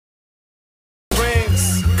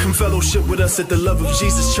Come fellowship with us at the Love of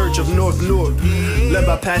Jesus Church of North Newark, led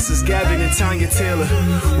by Pastors Gavin and Tanya Taylor,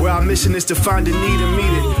 where our mission is to find a need and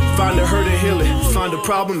meet it, find a hurt and heal it, find a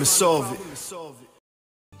problem and solve it.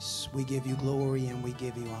 We give you glory and we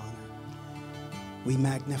give you honor. We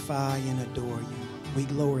magnify and adore you. We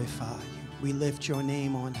glorify you. We lift your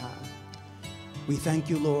name on high. We thank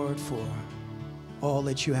you, Lord, for all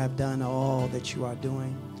that you have done, all that you are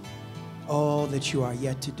doing, all that you are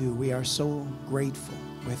yet to do. We are so grateful.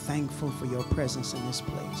 We're thankful for your presence in this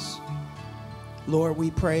place. Lord,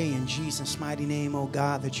 we pray in Jesus' mighty name, oh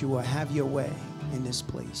God, that you will have your way in this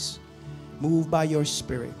place. Move by your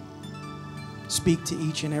Spirit. Speak to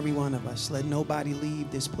each and every one of us. Let nobody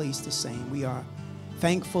leave this place the same. We are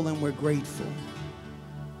thankful and we're grateful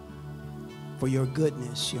for your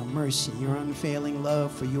goodness, your mercy, your unfailing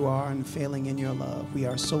love, for you are unfailing in your love. We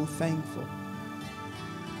are so thankful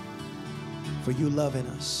for you loving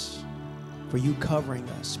us, for you covering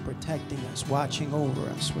us, protecting us, watching over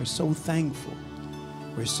us. We're so thankful.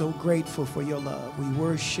 We're so grateful for your love. We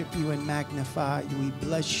worship you and magnify you. We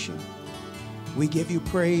bless you. We give you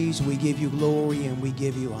praise, we give you glory, and we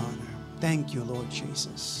give you honor. Thank you, Lord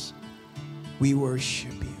Jesus. We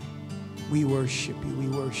worship you. We worship you. We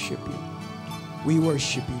worship you. We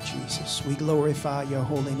worship you, Jesus. We glorify your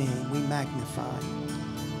holy name. We magnify you.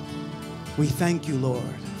 We thank you,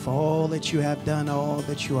 Lord, for all that you have done, all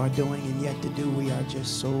that you are doing and yet to do. We are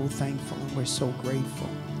just so thankful and we're so grateful.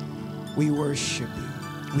 We worship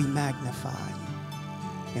you. We magnify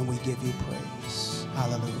you. And we give you praise.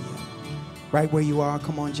 Hallelujah. Right where you are,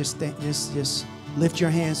 come on, just lift your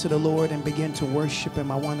hands to the Lord and begin to worship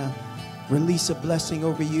him. I want to release a blessing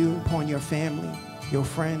over you, upon your family, your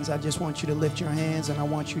friends. I just want you to lift your hands and I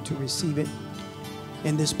want you to receive it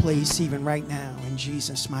in this place even right now in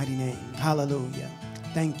Jesus' mighty name. Hallelujah.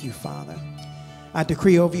 Thank you, Father. I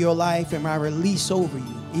decree over your life and I release over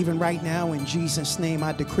you even right now in Jesus' name.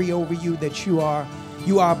 I decree over you that you are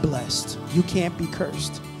blessed. You can't be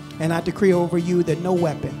cursed. And I decree over you that no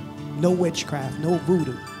weapon, no witchcraft, no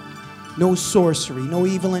voodoo, no sorcery, no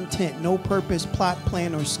evil intent, no purpose, plot,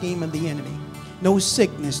 plan, or scheme of the enemy, no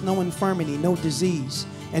sickness, no infirmity, no disease,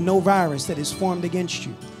 and no virus that is formed against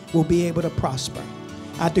you will be able to prosper.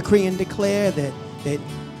 I decree and declare that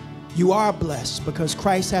you are blessed because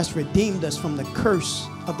Christ has redeemed us from the curse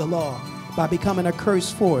of the law by becoming a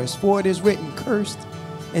curse for us. For it is written, cursed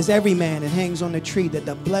is every man that hangs on the tree, that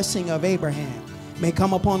the blessing of Abraham may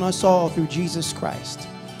come upon us all through Jesus Christ.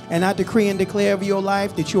 And I decree and declare over your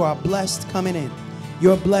life that you are blessed coming in.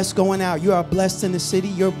 You're blessed going out. You are blessed in the city.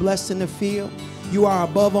 You're blessed in the field. You are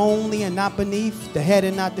above only and not beneath, the head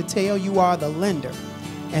and not the tail. You are the lender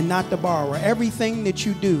and not the borrower. Everything that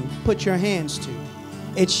you do, put your hands to,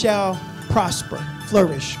 it shall prosper,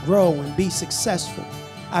 flourish, grow, and be successful.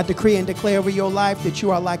 I decree and declare over your life that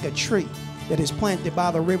you are like a tree that is planted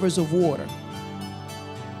by the rivers of water,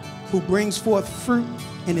 who brings forth fruit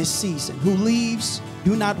in its season, who leaves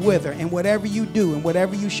do not wither, and whatever you do and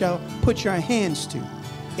whatever you shall put your hands to,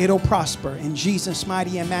 it'll prosper in Jesus'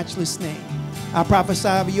 mighty and matchless name. I prophesy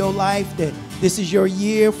over your life that this is your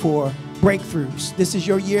year for breakthroughs. This is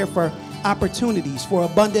your year for opportunities, for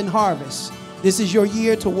abundant harvest. This is your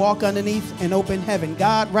year to walk underneath an open heaven.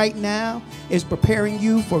 God right now is preparing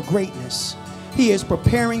you for greatness. He is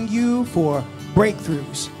preparing you for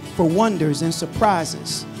breakthroughs, for wonders and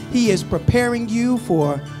surprises. He is preparing you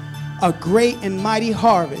for a great and mighty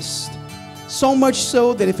harvest. So much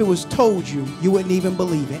so that if it was told you, you wouldn't even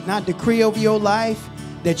believe it. And I decree over your life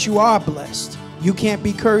that you are blessed. You can't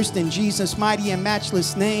be cursed in Jesus' mighty and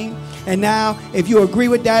matchless name. And now, if you agree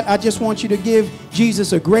with that, I just want you to give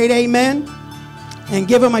Jesus a great amen and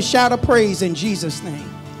give him a shout of praise in Jesus' name.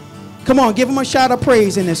 Come on, give him a shout of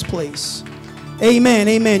praise in this place. Amen,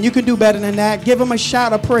 amen. You can do better than that. Give him a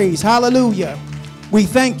shout of praise. Hallelujah. We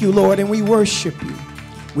thank you, Lord, and we worship you.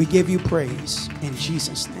 We give you praise in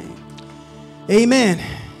Jesus' name. Amen.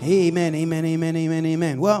 Amen, amen, amen, amen,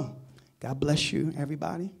 amen. Well, God bless you,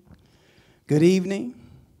 everybody. Good evening.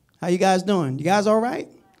 How you guys doing? You guys all right?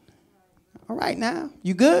 All right now.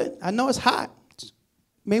 You good? I know it's hot.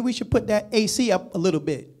 Maybe we should put that AC up a little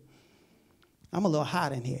bit. I'm a little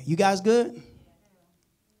hot in here. You guys good?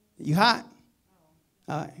 You hot?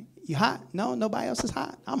 All right. You hot? No, nobody else is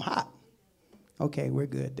hot. I'm hot. Okay, we're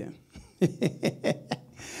good then.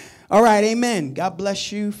 All right, amen. God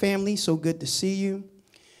bless you, family. So good to see you.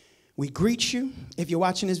 We greet you. If you're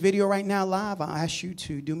watching this video right now live, I ask you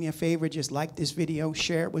to do me a favor. Just like this video,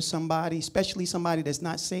 share it with somebody, especially somebody that's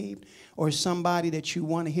not saved or somebody that you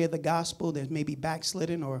want to hear the gospel that may be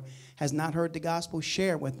backslidden or has not heard the gospel.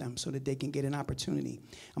 Share it with them so that they can get an opportunity.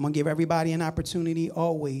 I'm going to give everybody an opportunity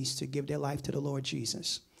always to give their life to the Lord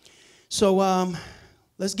Jesus. So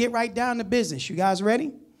let's get right down to business. You guys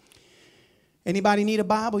ready? Anybody need a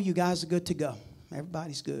Bible? You guys are good to go.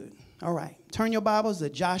 Everybody's good. All right. Turn your Bibles to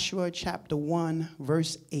Joshua chapter 1,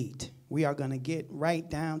 verse 8. We are going to get right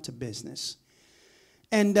down to business.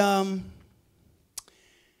 And I'm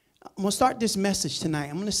going to start this message tonight.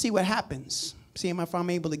 I'm going to see what happens. See if I'm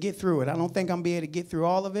able to get through it. I don't think I'm going to be able to get through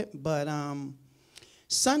all of it. But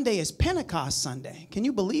Sunday is Pentecost Sunday. Can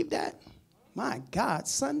you believe that? My God,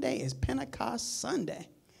 Sunday is Pentecost Sunday.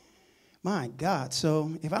 My God.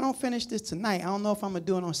 So if I don't finish this tonight, I don't know if I'm going to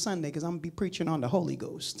do it on Sunday because I'm going to be preaching on the Holy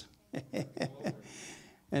Ghost.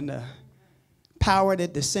 And the power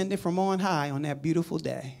that descended from on high on that beautiful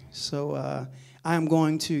day. So I'm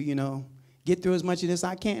going to, get through as much of this as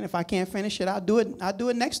I can. If I can't finish it, I'll do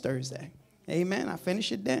it next Thursday. Amen. I'll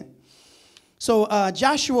finish it then. So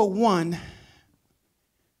Joshua 1,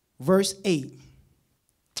 verse 8.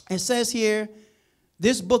 It says here,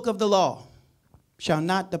 this book of the law shall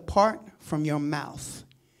not depart from your mouth.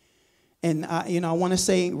 And, I want to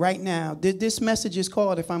say right now, this message is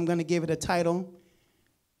called, if I'm going to give it a title,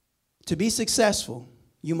 to be successful,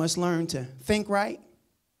 you must learn to think right,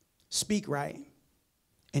 speak right,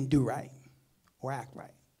 and do right, or act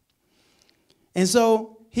right. And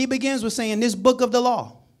so he begins with saying, this book of the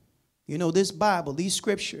law, this Bible, these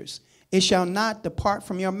scriptures, it shall not depart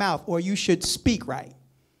from your mouth, or you should speak right.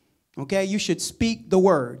 Okay, you should speak the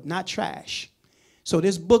word, not trash. So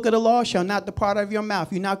this book of the law shall not depart out of your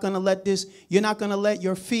mouth. You're not going to let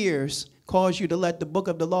your fears cause you to let the book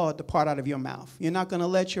of the law depart out of your mouth. You're not going to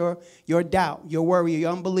let your doubt, your worry,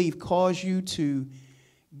 your unbelief cause you to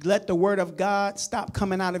let the word of God stop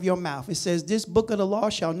coming out of your mouth. It says, this book of the law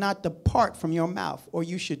shall not depart from your mouth, or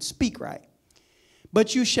you should speak right.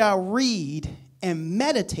 But you shall read and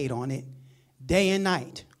meditate on it day and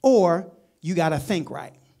night, or you got to think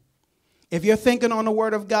right. If you're thinking on the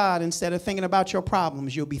word of God instead of thinking about your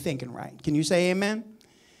problems, you'll be thinking right. Can you say amen?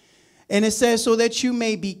 And it says, so that you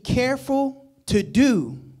may be careful to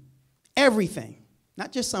do everything,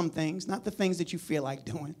 not just some things, not the things that you feel like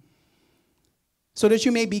doing, so that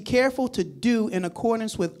you may be careful to do in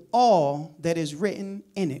accordance with all that is written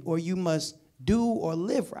in it, or you must do or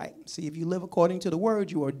live right. See, if you live according to the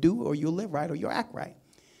word, you will do or you'll live right or you'll act right.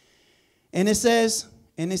 And it says,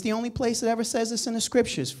 and it's the only place it ever says this in the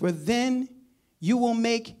scriptures, for then you will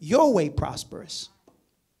make your way prosperous.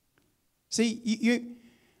 See,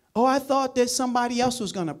 I thought that somebody else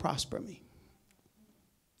was going to prosper me.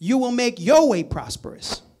 You will make your way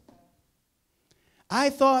prosperous.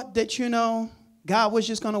 I thought that, God was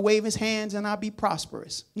just going to wave his hands and I'll be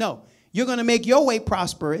prosperous. No, you're going to make your way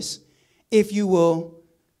prosperous if you will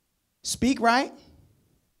speak right,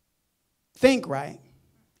 think right,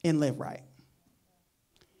 and live right.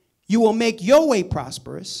 You will make your way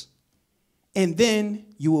prosperous, and then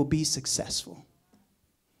you will be successful.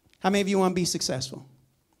 How many of you want to be successful?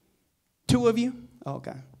 2 of you?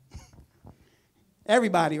 Okay.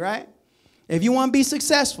 Everybody, right? If you want to be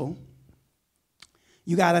successful,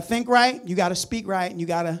 you got to think right, you got to speak right, and you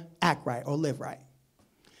got to act right or live right.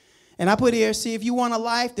 And I put here, see, if you want a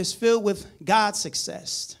life that's filled with God's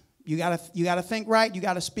success, you got to think right, you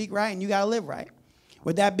got to speak right, and you got to live right.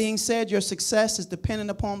 With that being said, your success is dependent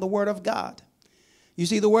upon the word of God. You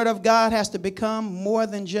see, the word of God has to become more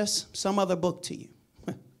than just some other book to you.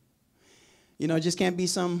 It just can't be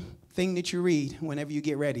some thing that you read whenever you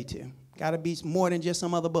get ready to. Got to be more than just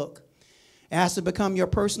some other book. It has to become your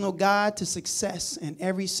personal guide to success in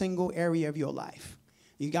every single area of your life.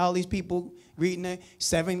 You got all these people reading the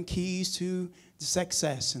 7 keys to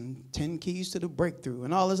success and 10 keys to the breakthrough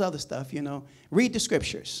and all this other stuff, Read the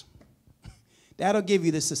scriptures. That'll give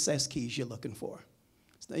you the success keys you're looking for.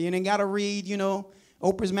 So you ain't got to read,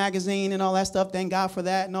 Oprah's magazine and all that stuff. Thank God for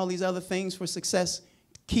that and all these other things for success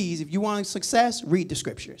keys. If you want success, read the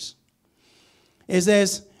scriptures. It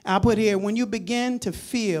says, I'll put here, when you begin to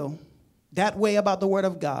feel that way about the word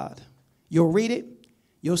of God, you'll read it,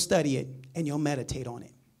 you'll study it, and you'll meditate on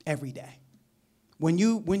it every day. When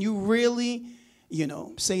you really,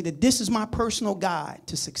 say that this is my personal guide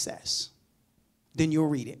to success, then you'll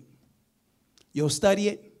read it. You'll study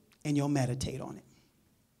it, and you'll meditate on it.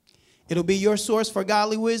 It'll be your source for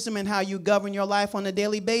godly wisdom and how you govern your life on a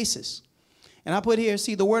daily basis. And I put here,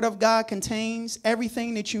 see, the word of God contains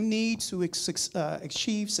everything that you need to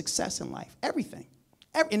achieve success in life. Everything.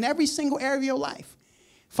 In every single area of your life.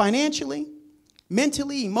 Financially,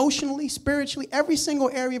 mentally, emotionally, spiritually, every single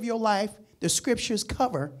area of your life, the scriptures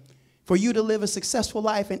cover for you to live a successful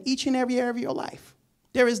life in each and every area of your life.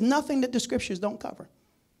 There is nothing that the scriptures don't cover.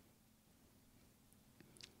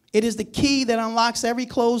 It is the key that unlocks every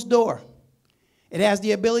closed door. It has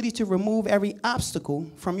the ability to remove every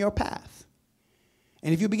obstacle from your path.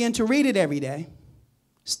 And if you begin to read it every day,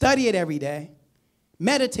 study it every day,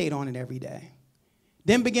 meditate on it every day,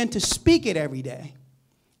 then begin to speak it every day,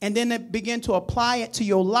 and then begin to apply it to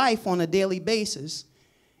your life on a daily basis,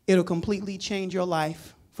 it'll completely change your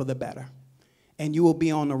life for the better. And you will be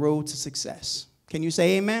on the road to success. Can you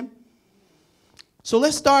say amen? So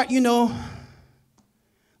let's start,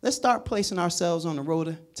 let's start placing ourselves on the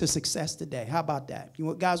road to success today. How about that?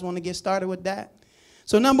 You guys want to get started with that?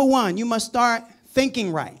 So number one, you must start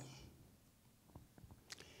thinking right.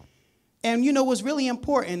 And what's really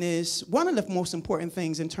important is, one of the most important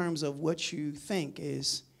things in terms of what you think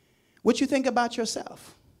is what you think about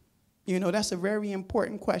yourself. That's a very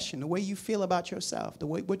important question. The way you feel about yourself,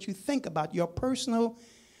 what you think about your personal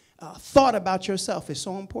thought about yourself is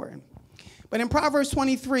so important. But in Proverbs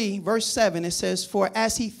 23, verse 7, it says, "For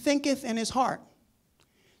as he thinketh in his heart,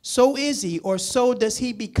 so is he, or so does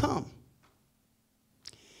he become."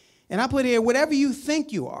 And I put here, whatever you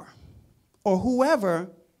think you are, or whoever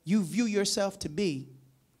you view yourself to be,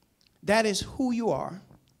 that is who you are,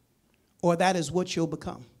 or that is what you'll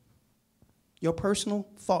become. Your personal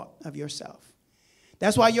thought of yourself.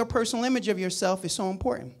 That's why your personal image of yourself is so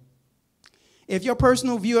important. If your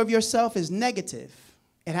personal view of yourself is negative,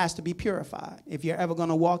 it has to be purified if you're ever going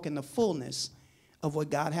to walk in the fullness of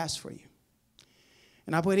what God has for you.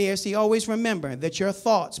 And I put here, see, always remember that your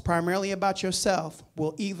thoughts, primarily about yourself,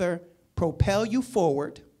 will either propel you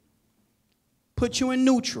forward, put you in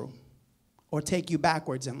neutral, or take you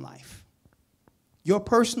backwards in life. Your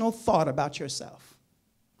personal thought about yourself,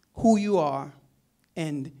 who you are,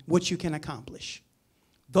 and what you can accomplish.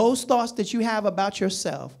 Those thoughts that you have about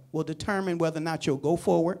yourself will determine whether or not you'll go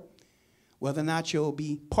forward, whether or not you'll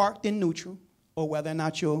be parked in neutral, or whether or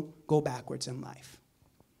not you'll go backwards in life.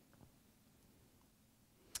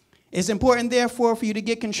 It's important, therefore, for you to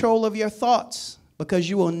get control of your thoughts, because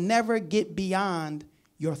you will never get beyond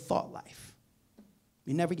your thought life.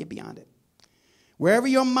 You never get beyond it. Wherever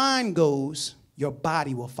your mind goes, your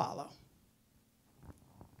body will follow.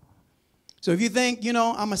 So if you think,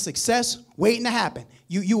 I'm a success waiting to happen,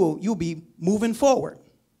 you'll be moving forward.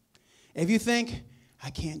 If you think,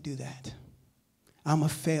 I can't do that, I'm a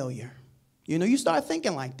failure, you start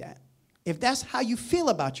thinking like that. If that's how you feel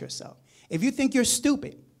about yourself, if you think you're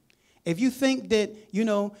stupid, if you think that,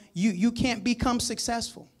 you can't become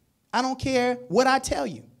successful, I don't care what I tell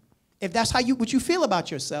you. If that's what you feel about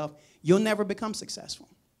yourself, you'll never become successful.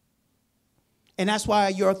 And that's why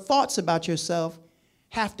your thoughts about yourself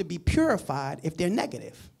have to be purified if they're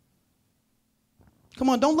negative. Come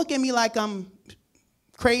on, don't look at me like I'm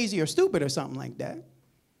crazy or stupid or something like that.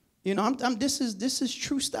 This is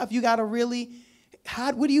true stuff. You got to really,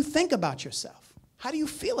 what do you think about yourself? How do you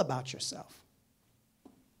feel about yourself?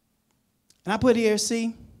 And I put here,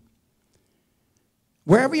 see,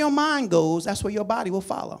 wherever your mind goes, that's where your body will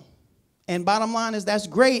follow. And bottom line is, that's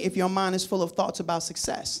great if your mind is full of thoughts about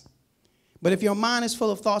success. But if your mind is full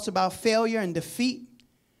of thoughts about failure and defeat,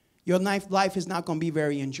 your life is not going to be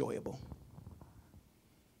very enjoyable.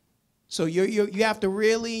 So you have to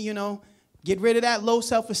really, get rid of that low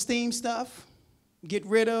self-esteem stuff. Get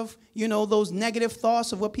rid of, those negative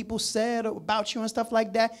thoughts of what people said about you and stuff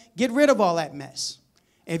like that. Get rid of all that mess.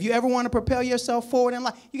 If you ever want to propel yourself forward in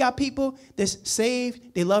life, you got people that's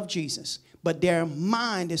saved, they love Jesus, but their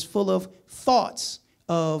mind is full of thoughts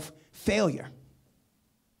of failure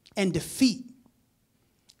and defeat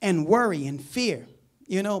and worry and fear,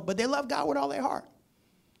 but they love God with all their heart.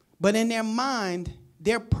 But in their mind,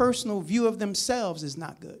 their personal view of themselves is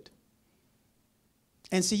not good.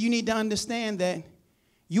 And so you need to understand that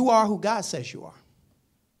you are who God says you are.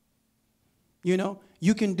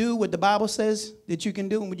 You can do what the Bible says that you can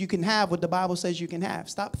do, and you can have what the Bible says you can have.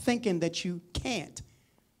 Stop thinking that you can't,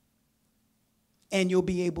 and you'll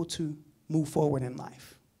be able to move forward in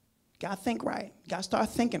life. You got to think right. You got to start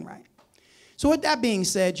thinking right. So with that being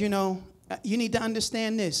said, you need to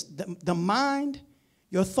understand this. The mind,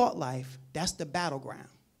 your thought life, that's the battleground.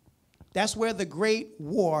 That's where the great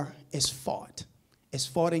war is fought. It's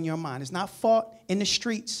fought in your mind. It's not fought in the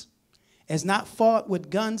streets. It's not fought with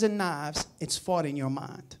guns and knives. It's fought in your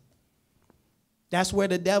mind. That's where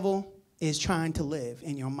the devil is trying to live,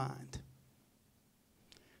 in your mind.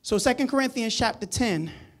 So 2 Corinthians chapter 10,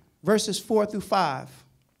 verses 4 through 5.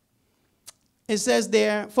 It says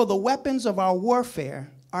there, "For the weapons of our warfare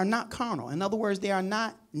are not carnal." In other words, they are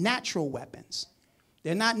not natural weapons.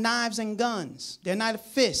 They're not knives and guns. They're not a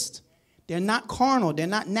fist. They're not carnal. They're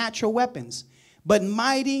not natural weapons. But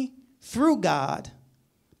mighty through God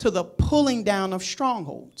to the pulling down of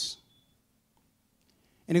strongholds.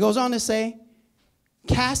 And it goes on to say,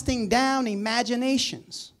 casting down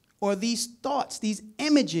imaginations, or these thoughts, these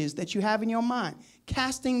images that you have in your mind,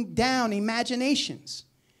 casting down imaginations,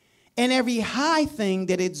 and every high thing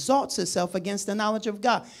that exalts itself against the knowledge of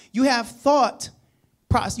God. You have thoughts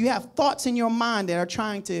in your mind that are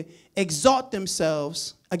trying to exalt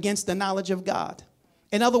themselves against the knowledge of God.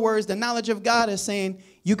 In other words, the knowledge of God is saying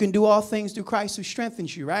you can do all things through Christ who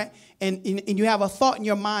strengthens you, right? And you have a thought in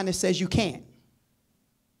your mind that says you can't.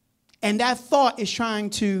 And that thought is trying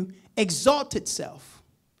to exalt itself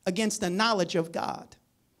against the knowledge of God.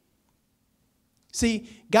 See,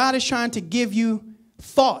 God is trying to give you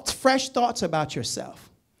thoughts, fresh thoughts about yourself.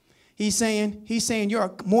 He's saying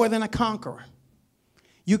you're more than a conqueror.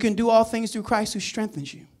 You can do all things through Christ who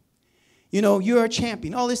strengthens you. You know, you're a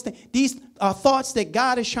champion. All this thing. These are thoughts that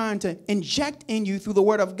God is trying to inject in you through the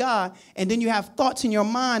word of God. And then you have thoughts in your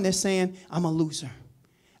mind that's saying, I'm a loser.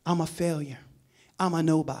 I'm a failure. I'm a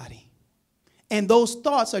nobody. And those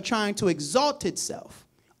thoughts are trying to exalt itself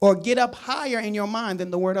or get up higher in your mind than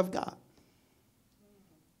the word of God.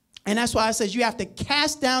 And that's why it says you have to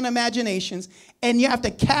cast down imaginations, and you have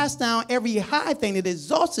to cast down every high thing that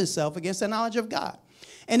exalts itself against the knowledge of God.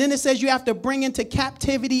 And then it says you have to bring into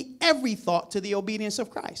captivity every thought to the obedience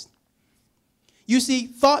of Christ. You see,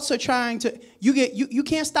 thoughts are trying to, you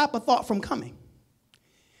can't stop a thought from coming,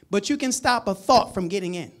 but you can stop a thought from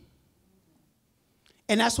getting in.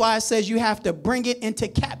 And that's why it says you have to bring it into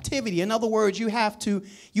captivity. In other words, you have to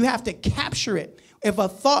capture it. If a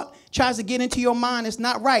thought tries to get into your mind, it's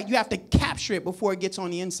not right. You have to capture it before it gets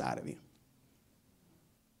on the inside of you.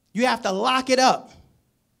 You have to lock it up.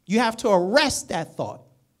 You have to arrest that thought.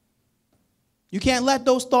 You can't let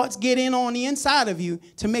those thoughts get in on the inside of you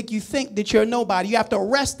to make you think that you're nobody. You have to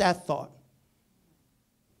arrest that thought.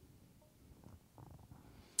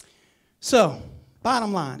 So,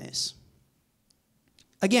 bottom line is,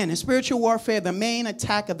 again, in spiritual warfare, the main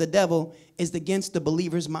attack of the devil is against the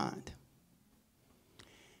believer's mind.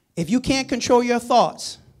 If you can't control your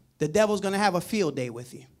thoughts, the devil's going to have a field day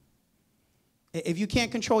with you. If you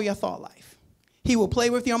can't control your thought life, he will play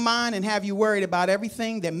with your mind and have you worried about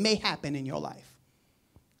everything that may happen in your life.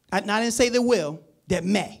 I didn't say that will, that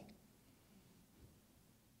may.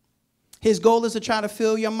 His goal is to try to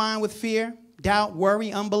fill your mind with fear, doubt,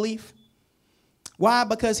 worry, unbelief. Why?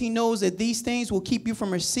 Because he knows that these things will keep you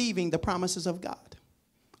from receiving the promises of God.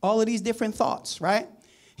 All of these different thoughts, right?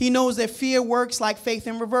 He knows that fear works like faith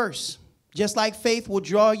in reverse. Just like faith will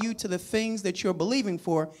draw you to the things that you're believing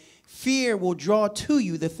for, fear will draw to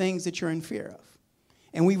you the things that you're in fear of.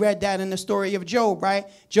 And we read that in the story of Job, right?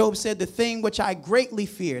 Job said, the thing which I greatly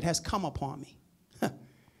feared has come upon me.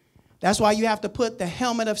 That's why you have to put the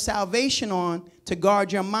helmet of salvation on to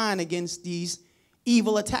guard your mind against these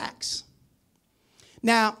evil attacks.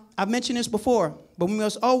 Now, I've mentioned this before, but we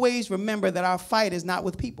must always remember that our fight is not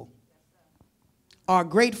with people. Our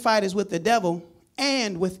great fight is with the devil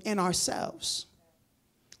and within ourselves.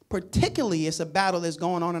 Particularly, it's a battle that's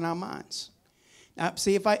going on in our minds. Now,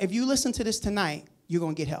 see, if you listen to this tonight, you're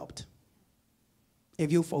going to get helped.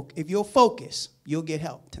 If you'll focus, you'll get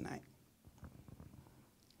help tonight.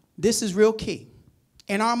 This is real key.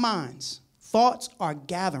 In our minds, thoughts are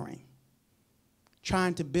gathering,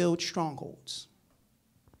 trying to build strongholds.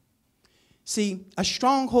 See, a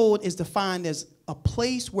stronghold is defined as a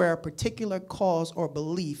place where a particular cause or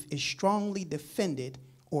belief is strongly defended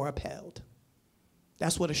or upheld.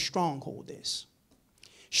 That's what a stronghold is.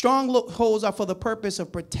 Strongholds are for the purpose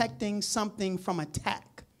of protecting something from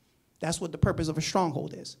attack. That's what the purpose of a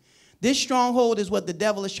stronghold is. This stronghold is what the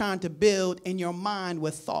devil is trying to build in your mind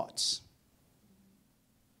with thoughts.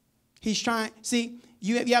 He's trying, see,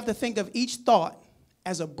 you have to think of each thought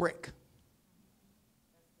as a brick.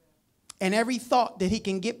 And every thought that he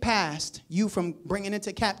can get past you from bringing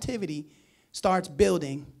into captivity starts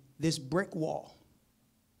building this brick wall.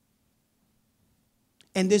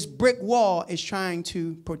 And this brick wall is trying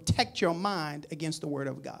to protect your mind against the word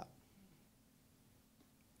of God.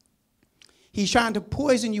 He's trying to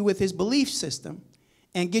poison you with his belief system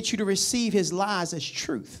and get you to receive his lies as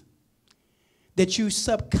truth that you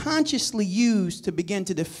subconsciously use to begin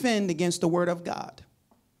to defend against the word of God.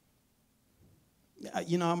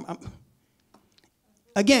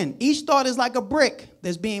 Again, each thought is like a brick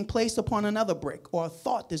that's being placed upon another brick, or a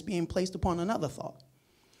thought that's being placed upon another thought.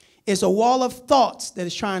 It's a wall of thoughts that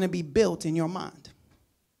is trying to be built in your mind.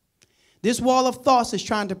 This wall of thoughts is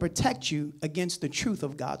trying to protect you against the truth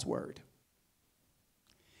of God's word.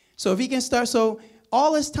 So if he can start, so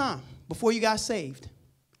all this time before you got saved,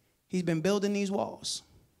 he's been building these walls.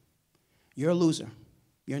 You're a loser.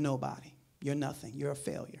 You're nobody. You're nothing. You're a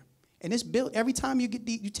failure. And it's built every time you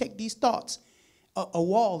take these thoughts, a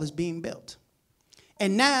wall is being built.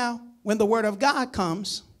 And now, when the word of God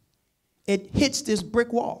comes, it hits this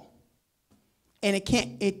brick wall. And it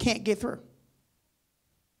can't get through.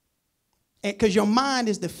 Because your mind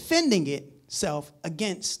is defending itself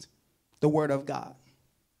against the word of God.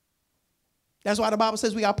 That's why the Bible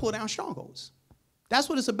says we got to pull down strongholds. That's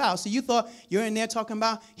what it's about. So you thought you're in there talking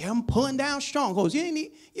about, yeah, I'm pulling down strongholds. You ain't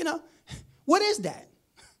need, what is that?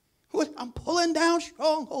 I'm pulling down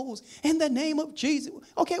strongholds in the name of Jesus.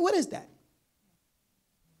 Okay, what is that?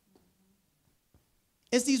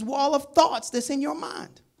 It's these wall of thoughts that's in your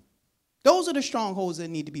mind. Those are the strongholds that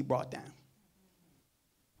need to be brought down.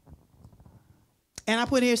 And I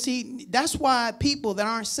put here, see, that's why people that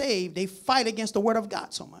aren't saved, they fight against the word of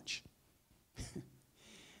God so much.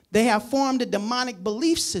 They have formed a demonic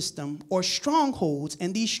belief system or strongholds,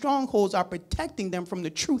 and these strongholds are protecting them from the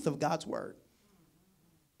truth of God's word.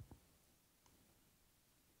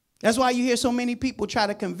 That's why you hear so many people try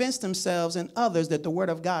to convince themselves and others that the word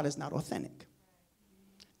of God is not authentic.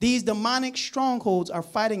 These demonic strongholds are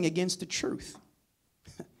fighting against the truth.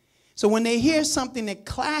 So when they hear something that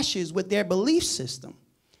clashes with their belief system,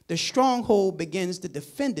 the stronghold begins to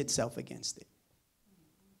defend itself against it.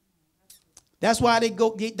 That's why they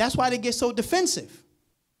get so defensive.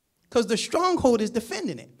 Because the stronghold is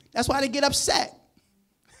defending it. That's why they get upset.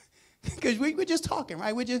 Because we're just talking,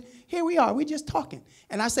 right? Here we are, we're just talking.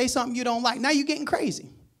 And I say something you don't like. Now you're getting crazy.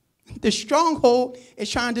 The stronghold is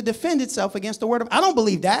trying to defend itself against the word of God. I don't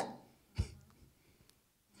believe that.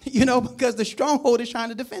 Because the stronghold is trying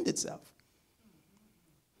to defend itself.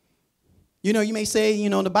 You may say,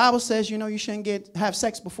 the Bible says, you shouldn't have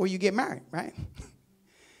sex before you get married, right?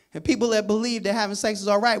 And people that believe that having sex is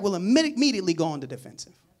all right will immediately go on the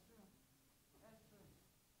defensive.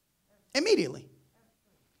 Immediately.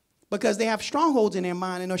 Because they have strongholds in their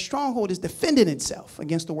mind, and a stronghold is defending itself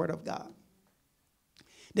against the word of God.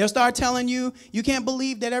 They'll start telling you, you can't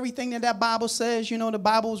believe that everything that Bible says, the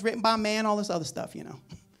Bible was written by man, all this other stuff,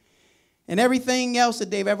 And everything else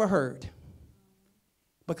that they've ever heard.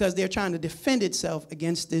 Because they're trying to defend itself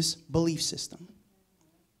against this belief system.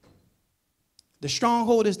 The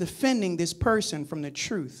stronghold is defending this person from the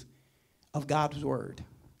truth of God's word.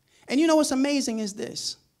 And what's amazing is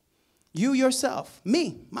this. You yourself,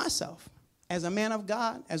 myself, as a man of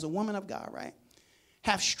God, as a woman of God, right,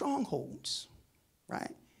 have strongholds,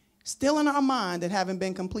 right, still in our mind that haven't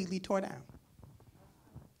been completely torn down.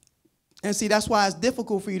 And see, that's why it's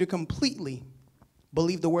difficult for you to completely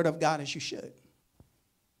believe the word of God as you should.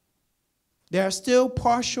 There are still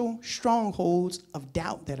partial strongholds of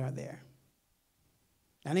doubt that are there.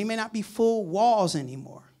 Now, they may not be full walls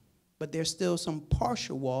anymore, but there's still some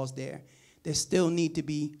partial walls there that still need to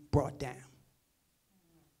be brought down.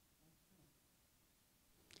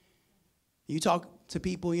 You talk to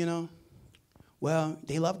people, well,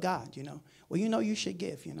 they love God, Well, you should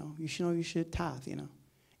give, you should tithe,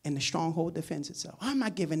 And the stronghold defends itself. I'm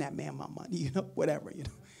not giving that man my money, whatever,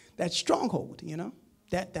 That stronghold,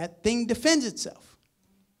 that thing defends itself.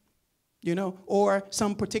 Or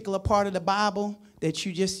some particular part of the Bible that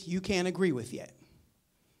you can't agree with yet.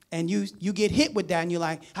 And you get hit with that and you're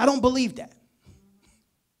like, I don't believe that.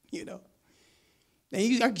 And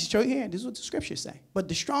I can show you here, this is what the scriptures say. But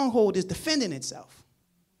the stronghold is defending itself.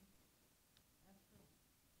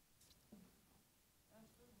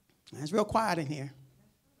 It's real quiet in here.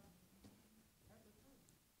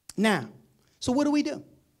 Now, so what do we do?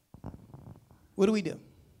 What do we do?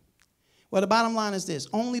 Well, the bottom line is this.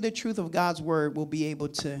 Only the truth of God's word will be able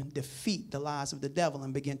to defeat the lies of the devil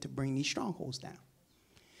and begin to bring these strongholds down.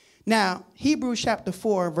 Now, Hebrews chapter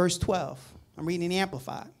 4, verse 12. I'm reading the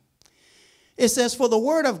Amplified. It says, for the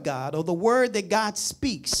word of God, or the word that God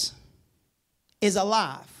speaks, is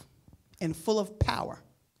alive and full of power,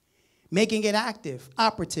 making it active,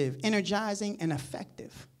 operative, energizing, and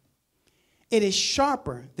effective. It is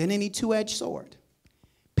sharper than any two-edged sword,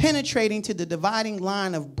 penetrating to the dividing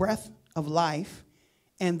line of breath of life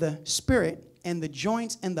and the spirit and the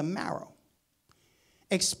joints and the marrow,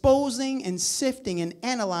 exposing and sifting and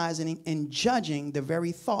analyzing and judging the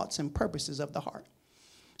very thoughts and purposes of the heart.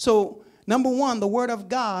 So, number one, the word of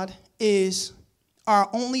God is our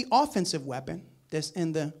only offensive weapon that's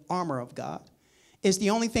in the armor of God. It's the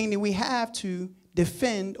only thing that we have to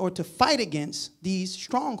defend or to fight against these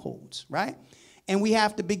strongholds, right? And we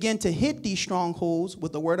have to begin to hit these strongholds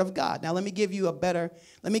with the word of God. Now, let me give you a better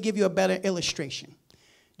illustration.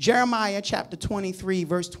 Jeremiah chapter 23,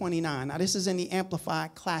 verse 29. Now, this is in the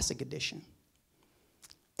Amplified Classic Edition.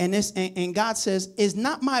 And God says, is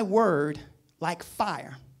not my word like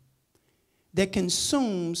fire that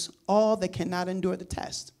consumes all that cannot endure the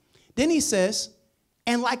test? Then he says,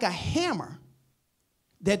 and like a hammer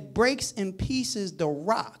that breaks in pieces the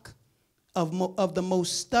rock of the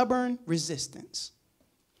most stubborn resistance.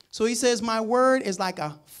 So he says, my word is like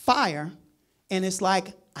a fire and it's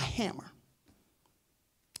like a hammer.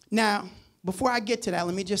 Now, before I get to that,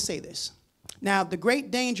 let me just say this. Now, the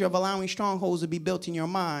great danger of allowing strongholds to be built in your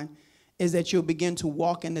mind is that you'll begin to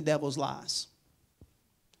walk in the devil's lies.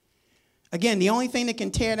 Again, the only thing that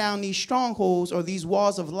can tear down these strongholds or these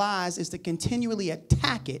walls of lies is to continually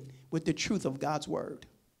attack it with the truth of God's word.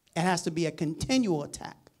 It has to be a continual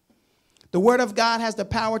attack. The word of God has the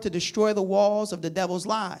power to destroy the walls of the devil's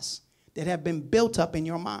lies that have been built up in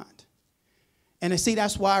your mind. And to see,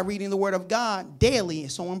 that's why reading the word of God daily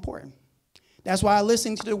is so important. That's why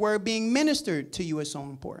listening to the word being ministered to you is so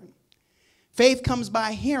important. Faith comes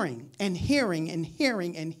by hearing and hearing and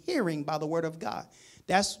hearing and hearing by the word of God.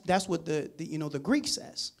 That's what the Greek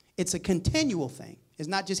says. It's a continual thing. It's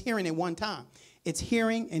not just hearing it one time. It's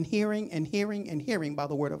hearing and hearing and hearing and hearing by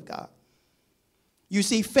the word of God. You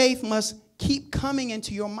see, faith must keep coming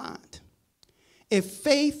into your mind. If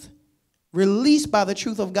faith released by the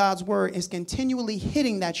truth of God's word is continually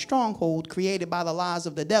hitting that stronghold created by the lies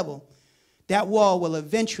of the devil, that wall will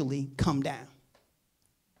eventually come down.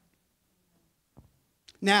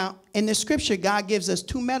 Now, in the scripture, God gives us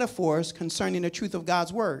two metaphors concerning the truth of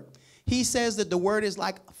God's word. He says that the word is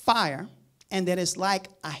like fire and that it's like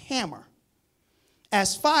a hammer.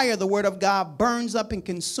 As fire, the word of God burns up and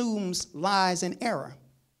consumes lies and error.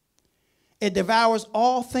 It devours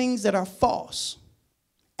all things that are false.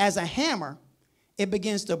 As a hammer, it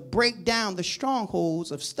begins to break down the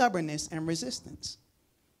strongholds of stubbornness and resistance.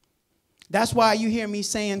 That's why you hear me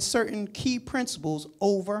saying certain key principles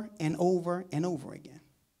over and over and over again.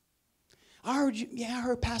 I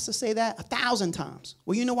heard Pastor say that 1,000 times.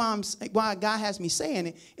 Well, you know why God has me saying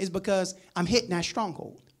it is because I'm hitting that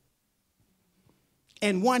stronghold.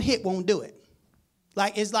 And one hit won't do it.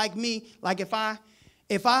 Like, it's like me, like if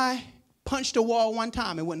I punched a wall one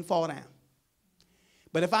time, it wouldn't fall down.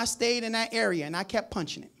 But if I stayed in that area and I kept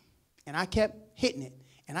punching it, and I kept hitting it,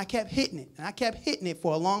 and I kept hitting it, and I kept hitting it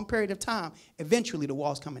for a long period of time, eventually the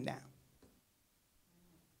wall's coming down.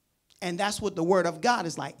 And that's what the word of God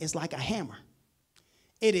is like. It's like a hammer.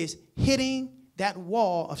 It is hitting that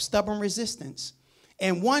wall of stubborn resistance.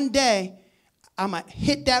 And one day, I'm going to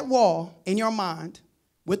hit that wall in your mind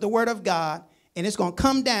with the word of God, and it's going to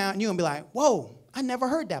come down, and you're going to be like, whoa, I never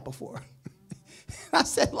heard that before. I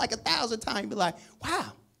said it like 1,000 times. You'll be like,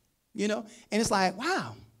 wow, and it's like,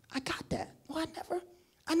 wow, I got that. Well,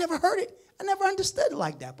 I never heard it. I never understood it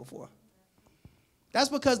like that before. That's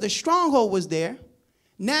because the stronghold was there.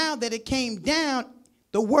 Now that it came down,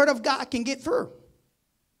 the word of God can get through.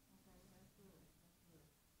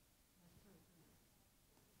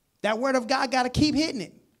 That word of God got to keep hitting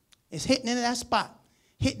it. It's hitting into that spot,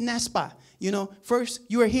 hitting that spot. First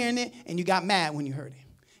you were hearing it and you got mad when you heard it.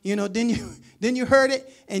 Then you heard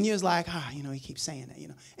it and you was like, he keeps saying that,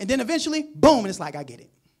 And then eventually, boom, and it's like, I get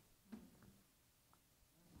it.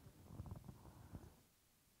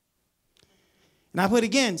 And I put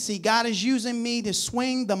again, see, God is using me to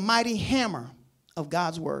swing the mighty hammer of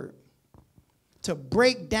God's word to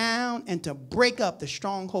break down and to break up the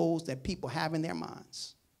strongholds that people have in their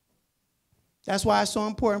minds. That's why it's so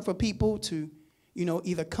important for people to,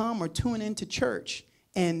 either come or tune into church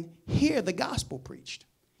and hear the gospel preached.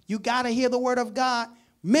 You got to hear the word of God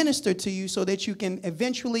minister to you so that you can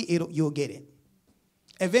eventually, you'll get it.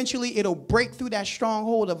 Eventually, it'll break through that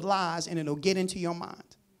stronghold of lies and it'll get into your mind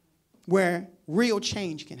where real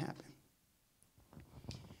change can happen.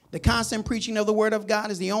 The constant preaching of the word of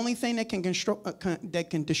God is the only thing that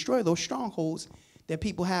can destroy those strongholds that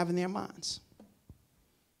people have in their minds.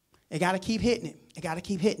 They got to keep hitting it. They got to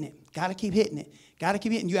keep hitting it. Got to keep hitting it. Got to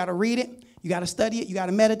keep hitting it. You got to read it. You got to study it. You got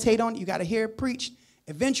to meditate on it. You got to hear it preached.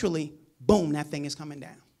 Eventually, boom, that thing is coming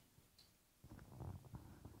down.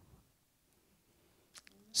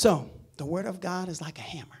 So, the word of God is like a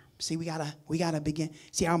hammer. See, we gotta begin.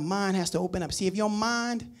 See, our mind has to open up. See, if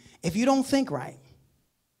you don't think right,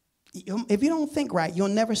 you'll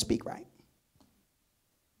never speak right.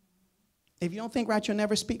 If you don't think right, you'll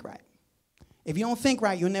never speak right. If you don't think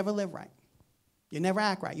right, you'll never live right. You'll never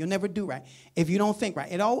act right. You'll never do right. If you don't think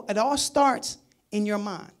right. It all starts in your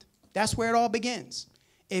mind. That's where it all begins.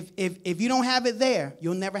 If you don't have it there,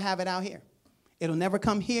 you'll never have it out here. It'll never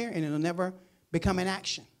come here, and it'll never become an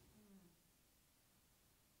action.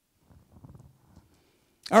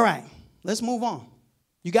 All right, let's move on.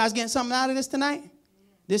 You guys getting something out of this tonight?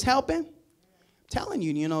 This helping? I'm telling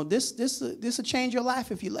you, this will change your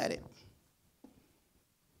life if you let it.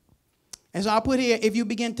 And so I'll put here, if you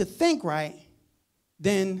begin to think right,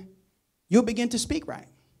 then you'll begin to speak right.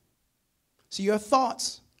 See, your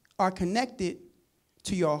thoughts are connected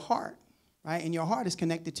to your heart, right? And your heart is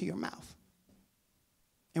connected to your mouth.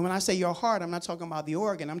 And when I say your heart, I'm not talking about the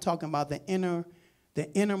organ. I'm talking about the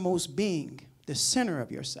innermost being, the center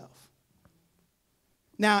of yourself.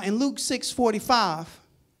 Now, in Luke 6:45,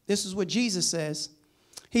 this is what Jesus says.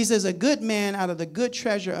 He says, a good man out of the good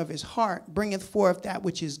treasure of his heart bringeth forth that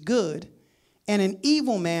which is good, and an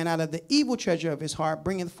evil man out of the evil treasure of his heart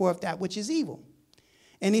bringeth forth that which is evil.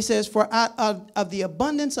 And he says, for out of the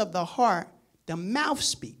abundance of the heart, the mouth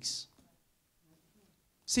speaks.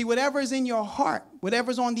 See, whatever is in your heart,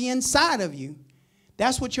 whatever's on the inside of you,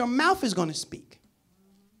 that's what your mouth is going to speak.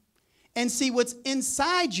 And see, what's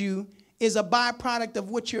inside you is a byproduct of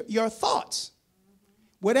what your thoughts.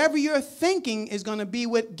 Whatever you're thinking is going to be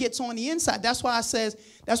what gets on the inside. That's why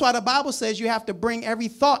the Bible says you have to bring every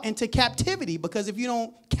thought into captivity, because if you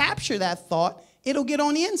don't capture that thought, it'll get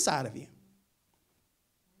on the inside of you.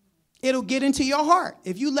 It'll get into your heart.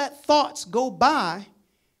 If you let thoughts go by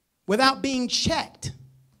without being checked,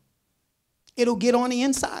 it'll get on the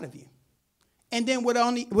inside of you. And then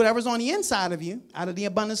whatever's on the inside of you, out of the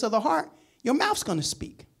abundance of the heart, your mouth's going to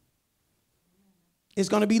speak. It's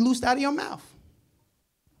going to be loosed out of your mouth.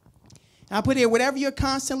 I put here, whatever you're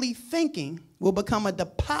constantly thinking will become a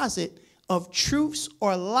deposit of truths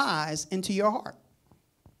or lies into your heart.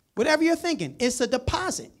 Whatever you're thinking, it's a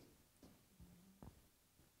deposit.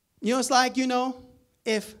 You know, it's like,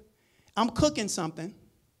 if I'm cooking something,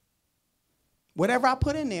 whatever I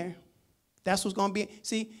put in there, that's what's going to be.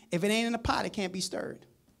 See, if it ain't in the pot, it can't be stirred.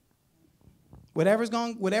 Whatever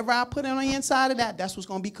I put on the inside of that, that's what's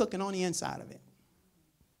going to be cooking on the inside of it.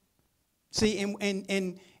 See,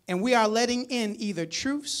 and we are letting in either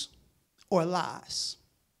truths or lies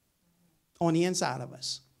on the inside of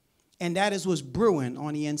us. And that is what's brewing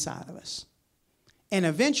on the inside of us. And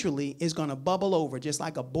eventually it's going to bubble over just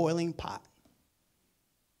like a boiling pot.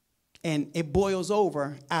 And it boils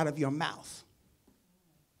over out of your mouth.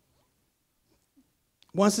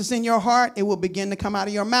 Once it's in your heart, it will begin to come out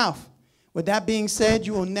of your mouth. With that being said,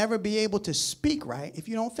 you will never be able to speak right if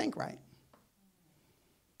you don't think right.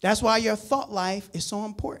 That's why your thought life is so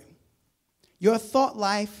important. Your thought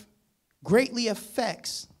life greatly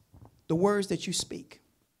affects the words that you speak.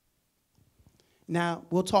 Now,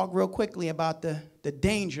 we'll talk real quickly about the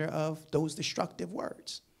danger of those destructive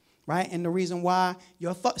words, right? And the reason why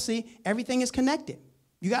your thought, see, everything is connected.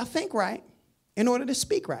 You got to think right in order to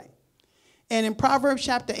speak right. And in Proverbs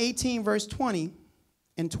chapter 18, verse 20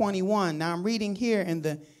 and 21, now I'm reading here in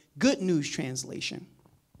the Good News translation.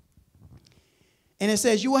 And it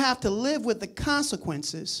says, you will have to live with the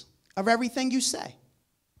consequences of everything you say.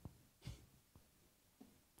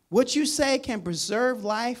 What you say can preserve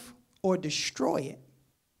life or destroy it.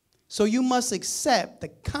 So you must accept the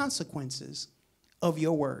consequences of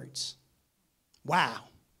your words. Wow.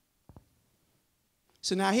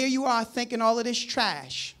 So now here you are thinking all of this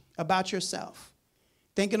trash about yourself.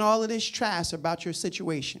 Thinking all of this trash about your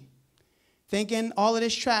situation. Thinking all of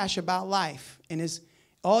this trash about life. And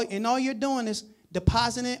all you're doing is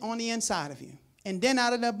depositing it on the inside of you. And then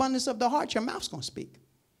out of the abundance of the heart, your mouth's going to speak.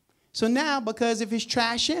 So now, because if it's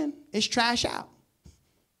trash in, it's trash out.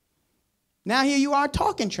 Now here you are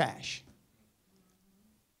talking trash.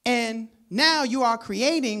 And now you are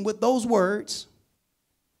creating with those words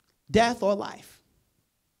death or life.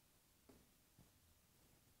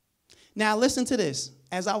 Now listen to this.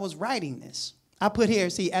 As I was writing this, I put here,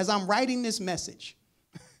 see, as I'm writing this message,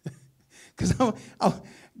 because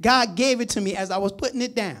God gave it to me as I was putting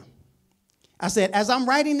it down. I said, as I'm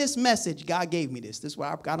writing this message, God gave me this. This is what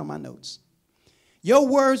I've got on my notes. Your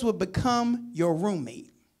words will become your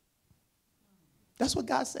roommate. That's what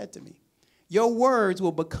God said to me. Your words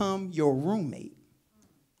will become your roommate.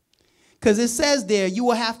 Because it says there, you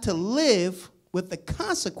will have to live with the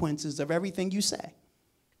consequences of everything you say.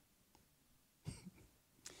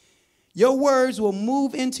 Your words will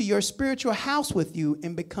move into your spiritual house with you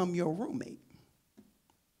and become your roommate.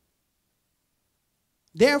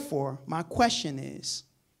 Therefore, my question is,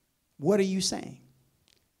 what are you saying?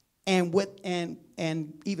 And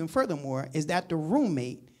even furthermore, is that the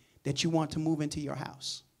roommate that you want to move into your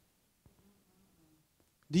house?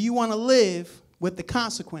 Do you want to live with the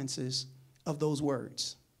consequences of those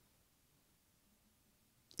words?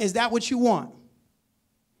 Is that what you want?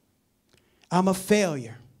 I'm a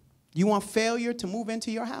failure. You want failure to move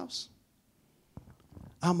into your house?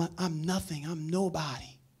 I'm nothing. I'm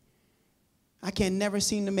nobody. I can never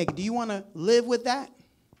seem to make it. Do you want to live with that?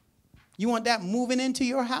 You want that moving into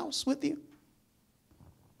your house with you?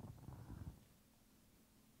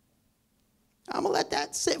 I'm going to let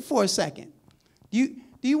that sit for a second.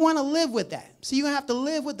 Do you want to live with that? So you're going to have to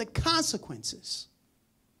live with the consequences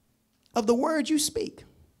of the words you speak.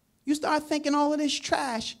 You start thinking all of this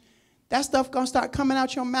trash, that stuff going to start coming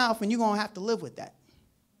out your mouth, and you're going to have to live with that.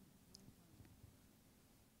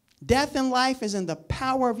 Death and life is in the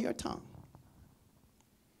power of your tongue.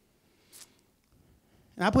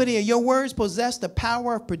 And I put here, your words possess the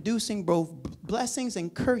power of producing both blessings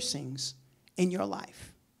and cursings in your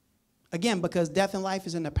life. Again, because death and life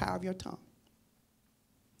is in the power of your tongue.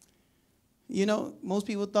 You know, most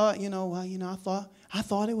people thought, I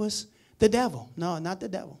thought it was the devil. No, not the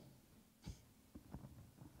devil.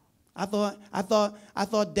 I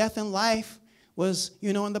thought death and life was,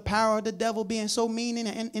 in the power of the devil being so mean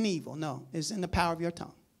and evil. No, it's in the power of your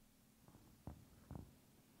tongue.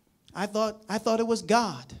 I thought it was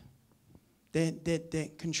God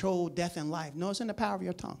that controlled death and life. No, it's in the power of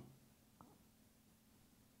your tongue.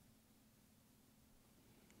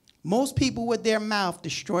 Most people with their mouth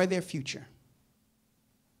destroy their future.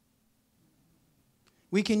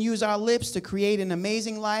 We can use our lips to create an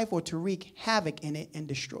amazing life or to wreak havoc in it and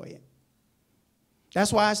destroy it.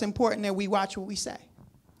 That's why it's important that we watch what we say.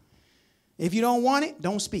 If you don't want it,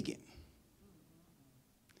 don't speak it.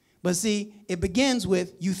 But see, it begins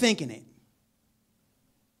with you thinking it.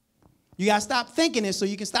 You got to stop thinking it so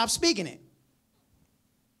you can stop speaking it.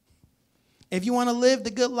 If you want to live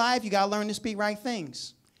the good life, you got to learn to speak right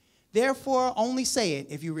things. Therefore, only say it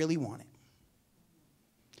if you really want it.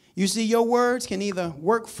 You see, your words can either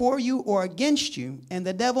work for you or against you, and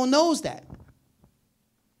the devil knows that.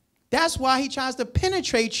 That's why he tries to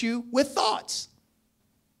penetrate you with thoughts.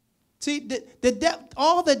 See,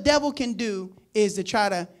 all the devil can do is to try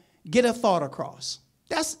to get a thought across.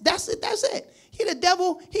 That's it. That's it. The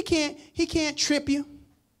devil, he can't trip you.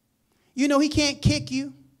 He can't kick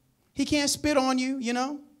you. He can't spit on you,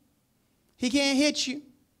 He can't hit you.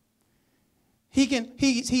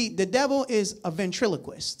 The devil is a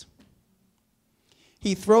ventriloquist.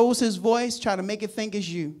 He throws his voice, try to make it think it's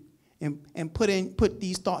you, and put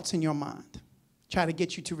these thoughts in your mind. Try to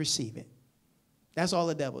get you to receive it. That's all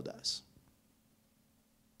the devil does.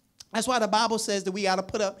 That's why the Bible says that we got to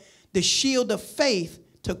put up the shield of faith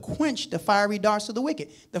to quench the fiery darts of the wicked.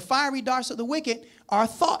 The fiery darts of the wicked are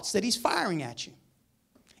thoughts that he's firing at you.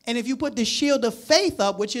 And if you put the shield of faith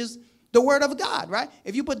up, which is the word of God, right?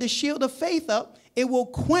 If you put the shield of faith up, it will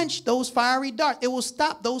quench those fiery darts. It will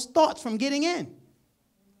stop those thoughts from getting in.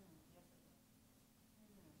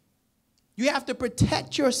 You have to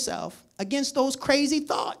protect yourself against those crazy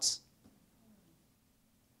thoughts.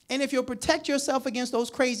 And if you'll protect yourself against those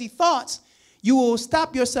crazy thoughts, you will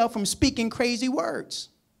stop yourself from speaking crazy words.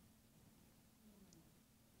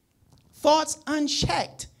 Thoughts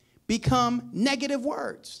unchecked become negative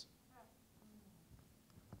words.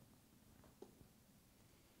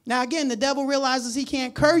 Now, again, the devil realizes he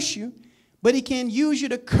can't curse you, but he can use you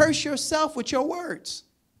to curse yourself with your words.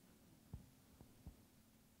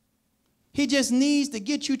 He just needs to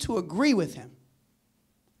get you to agree with him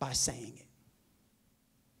by saying it.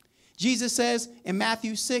 Jesus says in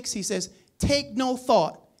Matthew 6, he says, take no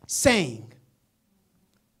thought, saying,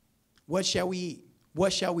 what shall we eat?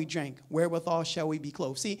 What shall we drink? Wherewithal shall we be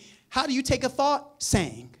clothed? See, how do you take a thought?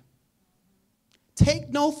 Saying. Take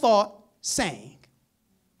no thought, saying.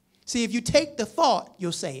 See, if you take the thought,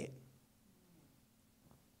 you'll say it.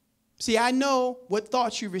 See, I know what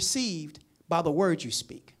thoughts you received by the words you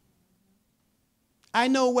speak. I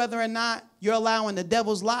know whether or not you're allowing the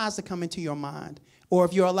devil's lies to come into your mind or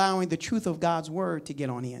if you're allowing the truth of God's word to get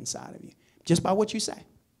on the inside of you, just by what you say.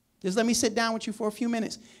 Just let me sit down with you for a few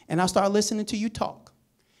minutes, and I'll start listening to you talk.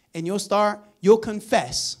 And you'll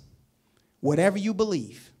confess whatever you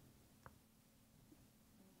believe.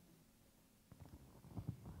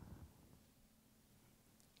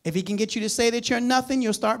 If he can get you to say that you're nothing,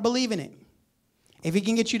 you'll start believing it. If he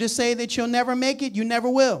can get you to say that you'll never make it, you never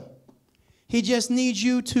will. He just needs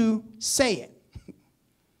you to say it.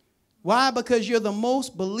 Why? Because you're the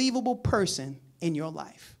most believable person in your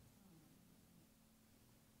life.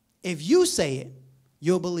 If you say it,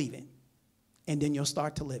 you'll believe it. And then you'll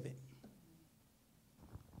start to live it.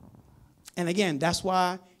 And again, that's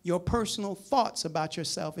why your personal thoughts about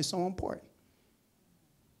yourself is so important.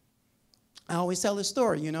 I always tell this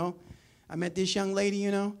story, I met this young lady,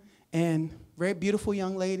 and very beautiful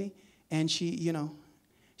young lady. And she,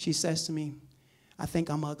 she says to me, I think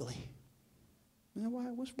I'm ugly.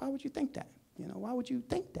 Why would you think that? Why would you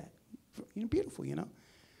think that? You're beautiful,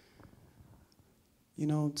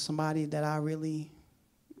 somebody that I really,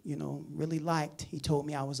 really liked, he told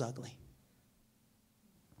me I was ugly.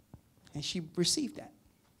 And she received that.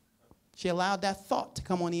 She allowed that thought to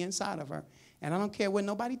come on the inside of her. And I don't care what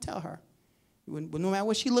nobody tell her. No matter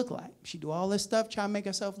what she looked like. She do all this stuff, try to make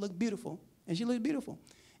herself look beautiful. And she looks beautiful.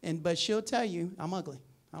 But she'll tell you, I'm ugly.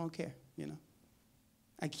 I don't care, you know.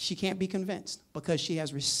 She can't be convinced because she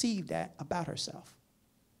has received that about herself.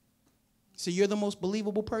 So you're the most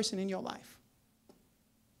believable person in your life.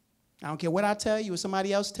 I don't care what I tell you or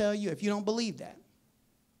somebody else tell you. If you don't believe that,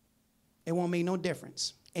 it won't make no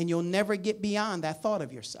difference. And you'll never get beyond that thought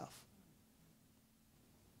of yourself.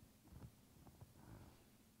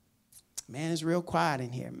 Man, it's real quiet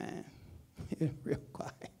in here, man. It's real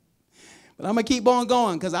quiet. But I'm going to keep on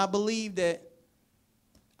going because I believe that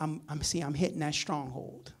I'm hitting that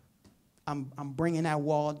stronghold. I'm bringing that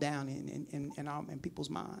wall down in people's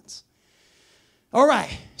minds. All right,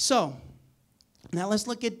 so now let's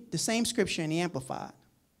look at the same scripture in the Amplified.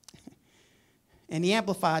 In the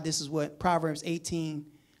Amplified, this is what Proverbs 18,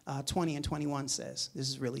 20 and 21 says. This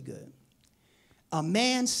is really good. A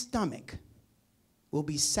man's stomach will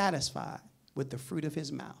be satisfied with the fruit of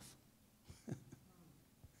his mouth.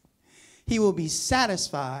 He will be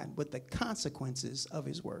satisfied with the consequences of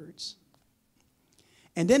his words.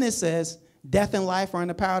 And then it says, death and life are in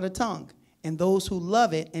the power of the tongue, and those who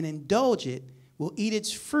love it and indulge it will eat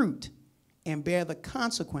its fruit and bear the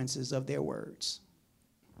consequences of their words.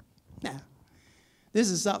 Now, this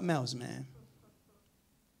is something else, man.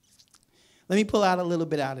 Let me pull out a little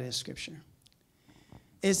bit out of this scripture.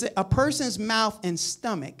 Is that a person's mouth and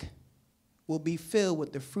stomach will be filled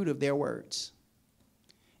with the fruit of their words.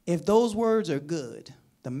 If those words are good,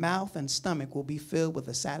 the mouth and stomach will be filled with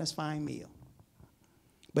a satisfying meal.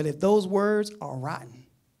 But if those words are rotten,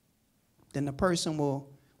 then the person will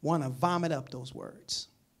want to vomit up those words.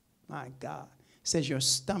 My God. It says your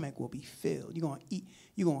stomach will be filled. You're going to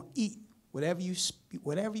eat whatever you're speaking,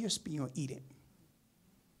 you're going to eat it.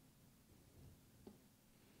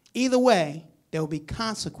 Either way, there will be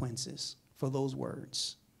consequences for those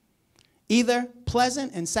words. Either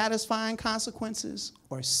pleasant and satisfying consequences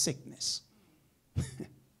or sickness.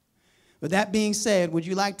 With that being said, would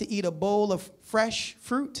you like to eat a bowl of fresh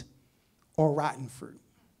fruit or rotten fruit?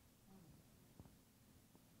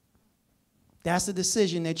 That's the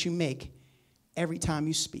decision that you make every time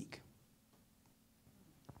you speak.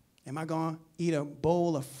 Am I going to eat a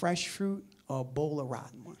bowl of fresh fruit or a bowl of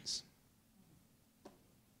rotten ones?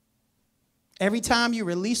 Every time you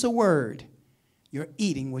release a word, you're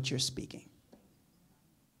eating what you're speaking.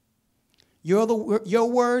 Your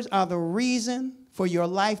words are the reason for your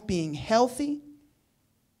life being healthy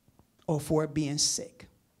or for it being sick.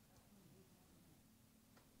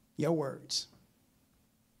 Your words.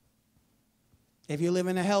 If you're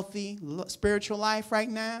living a healthy spiritual life right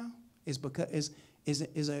now, is because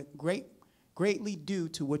is a greatly due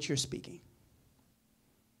to what you're speaking.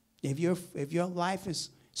 If your life is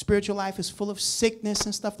spiritual life is full of sickness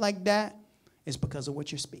and stuff like that, it's because of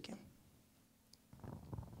what you're speaking.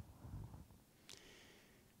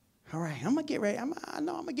 All right, I'm gonna get ready. I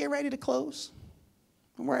know I'm gonna get ready to close.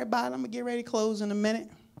 Don't worry about it. I'm gonna get ready to close in a minute.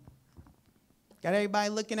 Got everybody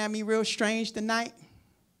looking at me real strange tonight.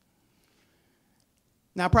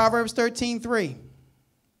 Now, Proverbs 13:3.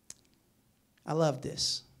 I love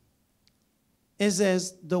this. It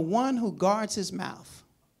says, the one who guards his mouth,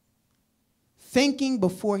 thinking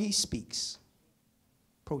before he speaks,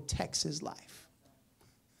 protects his life.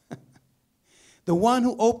 The one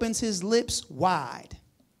who opens his lips wide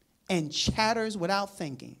and chatters without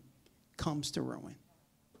thinking comes to ruin.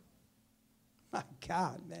 My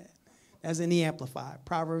God, man. That's in the Amplified.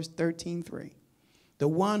 Proverbs 13:3. The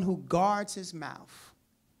one who guards his mouth.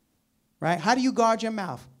 Right? How do you guard your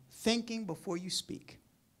mouth? Thinking before you speak.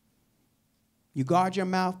 You guard your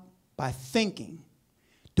mouth by thinking.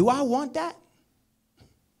 Do I want that?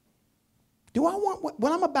 Do I want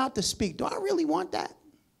what I'm about to speak? Do I really want that?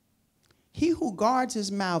 He who guards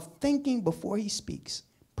his mouth thinking before he speaks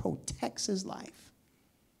protects his life.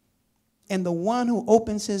 And the one who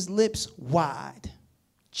opens his lips wide,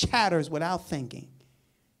 chatters without thinking,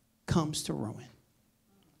 comes to ruin.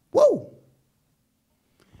 Woo!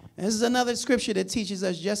 And this is another scripture that teaches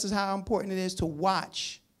us just as how important it is to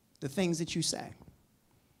watch the things that you say.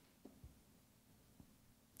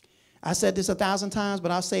 I said this 1,000 times,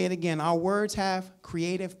 but I'll say it again. Our words have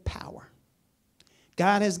creative power.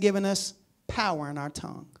 God has given us power in our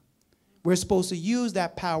tongue. We're supposed to use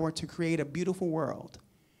that power to create a beautiful world,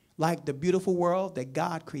 like the beautiful world that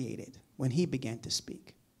God created when he began to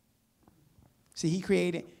speak. See, he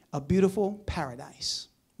created a beautiful paradise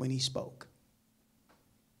when he spoke.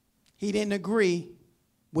 He didn't agree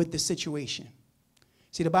with the situation.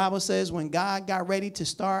 See, the Bible says when God got ready to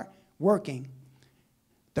start working,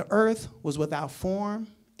 the earth was without form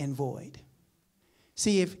and void.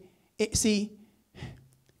 See,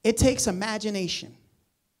 It takes imagination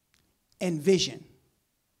and vision.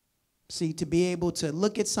 See, to be able to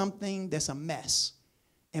look at something that's a mess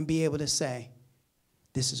and be able to say,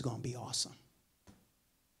 this is going to be awesome.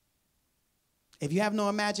 If you have no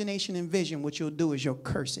imagination and vision, what you'll do is you'll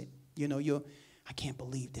curse it. You know, I can't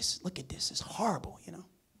believe this. Look at this. It's horrible, you know.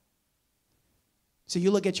 So you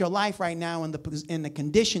look at your life right now in the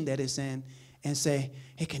condition that it's in and say,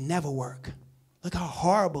 it can never work. Look how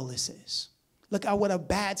horrible this is. Look at what a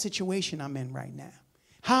bad situation I'm in right now.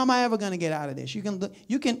 How am I ever going to get out of this? You can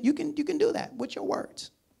do that with your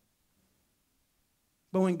words.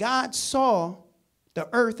 But when God saw the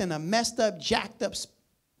earth in a messed up, jacked up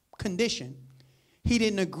condition, he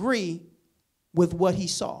didn't agree with what he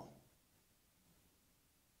saw.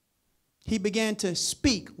 He began to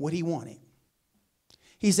speak what he wanted.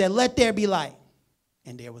 He said, let there be light.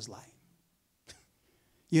 And there was light.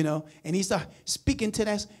 You know, and he started speaking to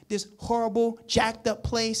this horrible, jacked up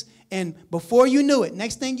place. And before you knew it,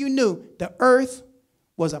 next thing you knew, the earth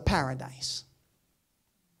was a paradise.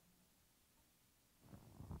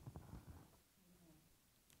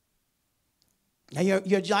 Now,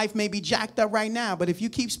 your life may be jacked up right now, but if you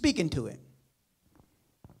keep speaking to it,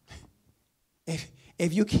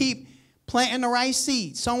 if you keep planting the right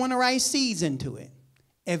seeds, sowing the right seeds into it,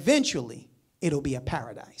 eventually it'll be a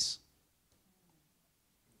paradise.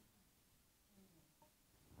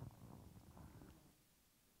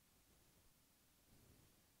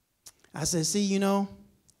 I said, see, you know,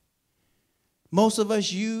 most of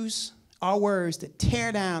us use our words to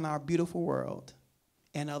tear down our beautiful world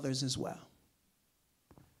and others as well.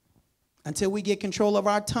 Until we get control of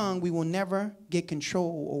our tongue, we will never get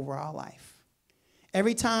control over our life.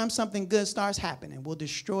 Every time something good starts happening, we'll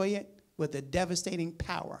destroy it with the devastating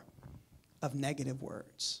power of negative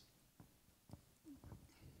words.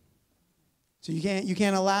 So you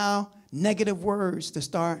can't allow negative words to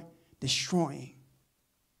start destroying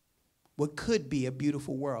what could be a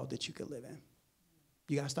beautiful world that you could live in.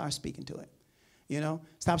 You got to start speaking to it. You know,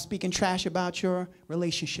 stop speaking trash about your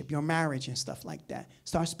relationship, your marriage and stuff like that.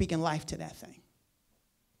 Start speaking life to that thing.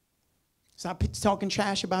 Stop talking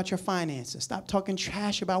trash about your finances. Stop talking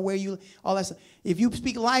trash about where you, all that stuff. If you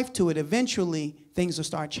speak life to it, eventually things will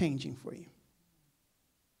start changing for you.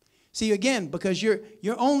 See, again, because your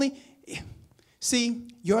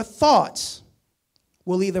thoughts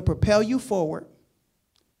will either propel you forward,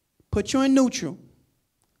 put you in neutral,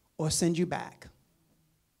 or send you back.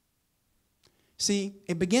 See,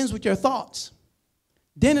 it begins with your thoughts.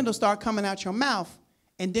 Then it'll start coming out your mouth,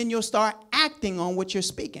 and then you'll start acting on what you're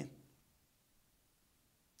speaking.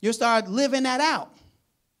 You'll start living that out.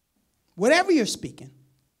 Whatever you're speaking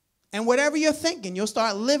and whatever you're thinking, you'll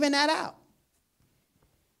start living that out.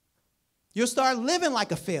 You'll start living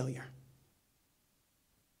like a failure.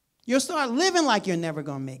 You'll start living like you're never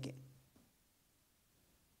going to make it.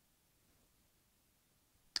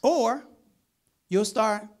 Or you'll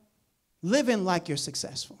start living like you're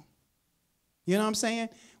successful. You know what I'm saying?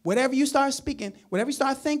 Whatever you start speaking, whatever you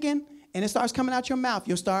start thinking, and it starts coming out your mouth,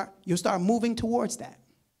 you'll start moving towards that.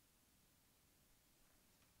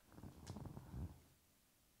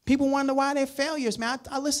 People wonder why they're failures, man.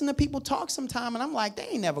 I listen to people talk sometime, and I'm like, they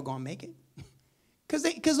ain't never going to make it.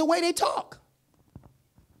 Because the way they talk.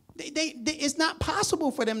 It's not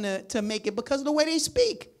possible for them to make it because of the way they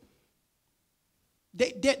speak.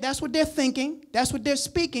 That's what they're thinking. That's what they're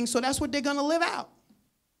speaking. So that's what they're going to live out.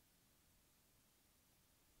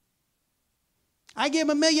 I give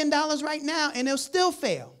them $1 million right now, and they'll still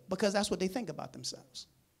fail because that's what they think about themselves.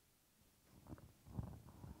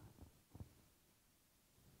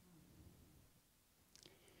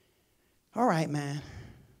 All right, man.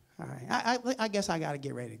 All right. I guess I got to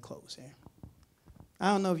get ready to close here. I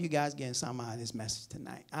don't know if you guys getting something out of this message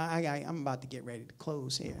tonight. I'm about to get ready to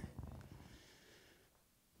close here.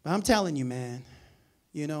 But I'm telling you, man,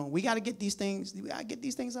 you know, we got to get these things,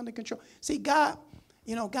 under control. See, God,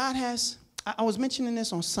 you know, God has, I was mentioning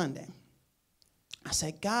this on Sunday. I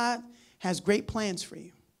said, God has great plans for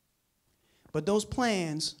you. But those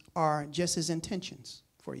plans are just his intentions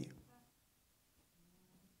for you.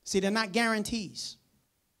 See, they're not guarantees.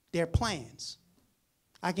 They're plans.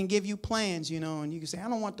 I can give you plans, you know, and you can say, I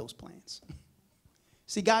don't want those plans.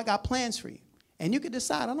 See, God got plans for you. And you can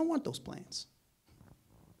decide, I don't want those plans.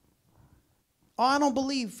 Oh, I don't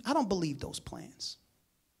believe those plans.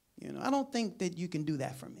 You know, I don't think that you can do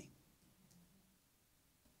that for me.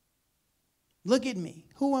 Look at me.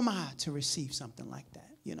 Who am I to receive something like that?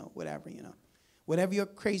 You know, whatever your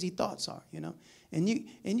crazy thoughts are, you know. And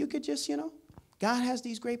you could just, you know, God has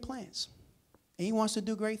these great plans. And he wants to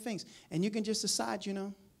do great things. And you can just decide, you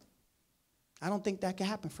know, I don't think that can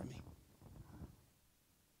happen for me.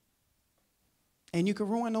 And you can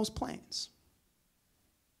ruin those plans.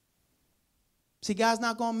 See, God's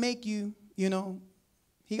not going to make you, He's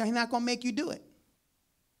not going to make you do it.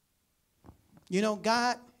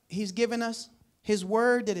 God, He's given us His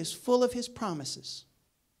word that is full of His promises.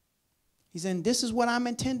 He's saying, this is what I'm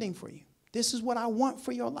intending for you. This is what I want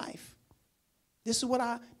for your life. This is what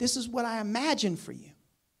I imagine for you.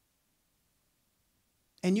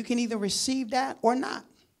 And you can either receive that or not.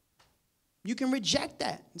 You can reject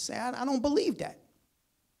that and say, I don't believe that.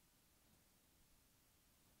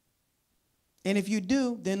 And if you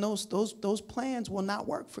do, then those plans will not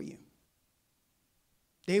work for you.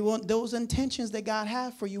 Those intentions that God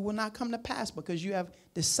has for you will not come to pass because you have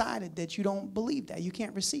decided that you don't believe that. You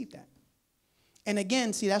can't receive that. And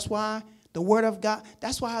again, see, that's why the Word of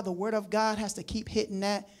God has to keep hitting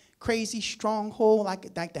that crazy stronghold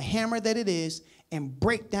like the hammer that it is and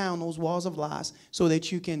break down those walls of lies so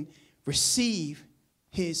that you can receive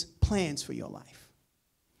His plans for your life.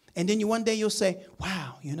 And then one day you'll say,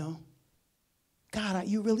 wow, God,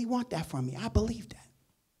 you really want that from me. I believe that.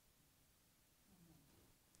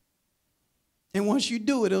 And once you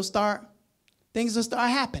do it, things will start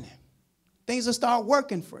happening. Things will start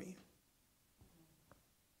working for you.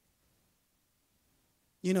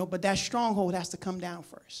 But that stronghold has to come down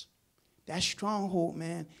first. That stronghold,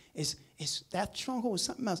 man, that stronghold is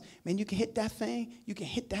something else. Man, you can hit that thing, you can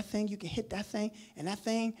hit that thing, you can hit that thing, and that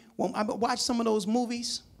thing, well, I watch some of those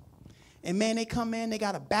movies, and man, they come in, they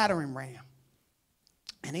got a battering ram.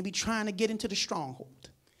 And they be trying to get into the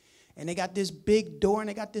stronghold. And they got this big door, and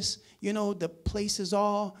they got this, the place is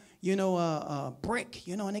all, brick,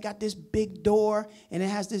 and they got this big door, and it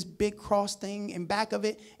has this big cross thing in back of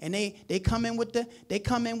it, and they come in with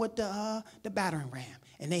the battering ram,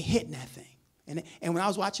 and they hitting that thing. And when I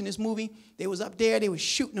was watching this movie, they was up there, they was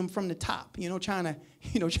shooting them from the top, trying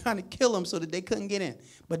to kill them so that they couldn't get in.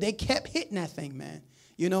 But they kept hitting that thing, man.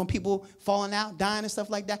 People falling out, dying and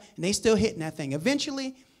stuff like that, and they still hitting that thing.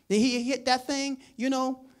 Eventually, he hit that thing,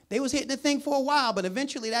 they was hitting the thing for a while, but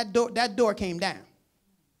eventually that door came down.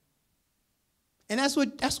 And that's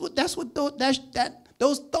what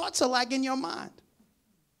those thoughts are like in your mind.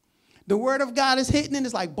 The Word of God is hitting, and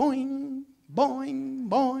it's like boing, boing,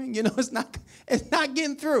 boing. It's not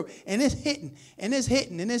getting through, and it's hitting, and it's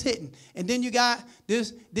hitting, and it's hitting. And then you got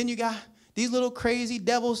these little crazy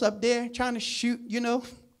devils up there trying to shoot,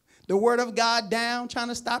 the Word of God down, trying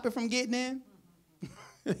to stop it from getting in.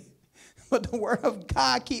 But the Word of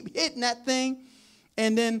God keep hitting that thing.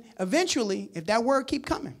 And then eventually, if that word keep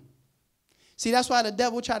coming. See, that's why the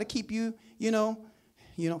devil try to keep you,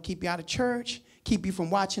 keep you out of church, keep you from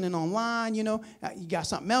watching it online, you got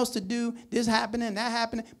something else to do, this happening, that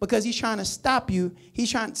happening, because he's trying to stop you.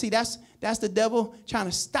 That's the devil trying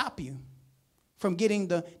to stop you from getting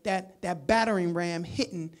that battering ram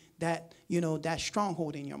hitting that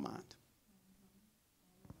stronghold in your mind.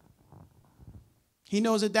 He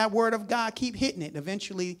knows that Word of God keep hitting it.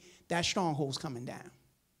 Eventually, that stronghold's coming down.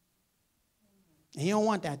 And he don't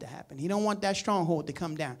want that to happen. He don't want that stronghold to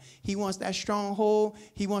come down. He wants that stronghold.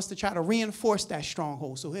 He wants to try to reinforce that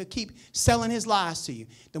stronghold. So he'll keep selling his lies to you.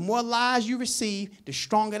 The more lies you receive, the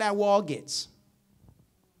stronger that wall gets.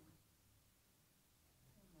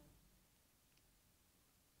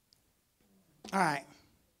 All right.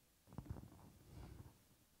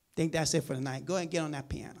 Think that's it for tonight. Go ahead and get on that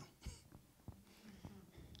piano.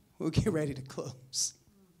 We'll get ready to close.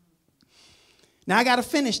 Now I got to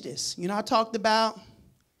finish this. I talked about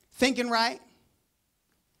thinking right,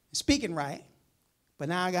 speaking right, but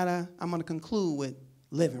now I'm going to conclude with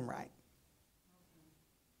living right.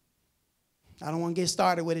 I don't want to get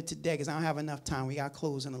started with it today because I don't have enough time. We got to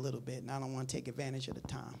close in a little bit, and I don't want to take advantage of the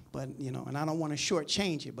time. But, and I don't want to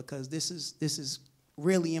shortchange it because this is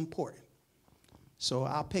really important. So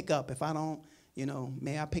I'll pick up. If I don't,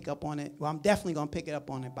 may I pick up on it? Well, I'm definitely going to pick it up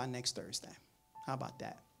on it by next Thursday. How about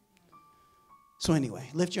that? So anyway,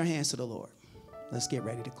 lift your hands to the Lord. Let's get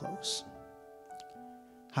ready to close.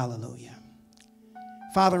 Hallelujah.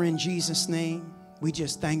 Father, in Jesus' name, we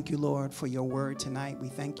just thank you, Lord, for your word tonight. We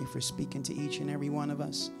thank you for speaking to each and every one of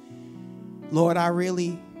us. Lord, I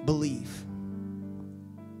really believe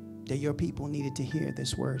that your people needed to hear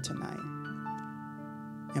this word tonight.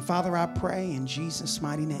 And Father, I pray in Jesus'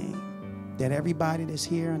 mighty name that everybody that's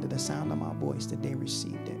here under the sound of my voice, that they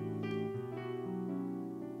received it.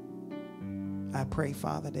 I pray,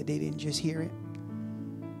 Father, that they didn't just hear it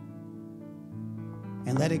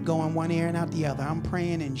and let it go in one ear and out the other. I'm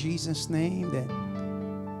praying in Jesus' name that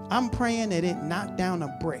it knocked down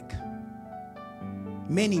a brick,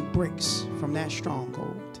 many bricks from that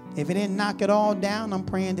stronghold. If it didn't knock it all down, I'm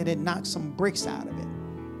praying that it knocked some bricks out of it.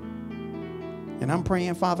 And I'm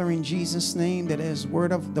praying, Father, in Jesus' name, that as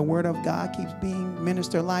the word of God keeps being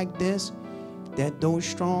ministered like this, that those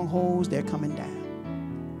strongholds, they're coming down.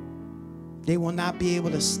 They will not be able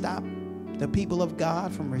to stop the people of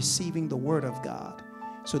God from receiving the word of God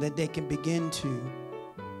so that they can begin to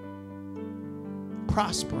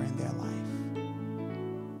prosper in their life.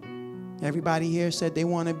 Everybody here said they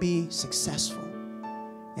want to be successful.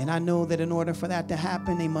 And I know that in order for that to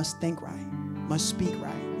happen, they must think right, must speak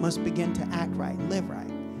right, must begin to act right, live right.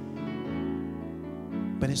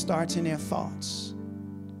 But it starts in their thoughts.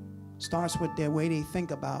 Starts with their way they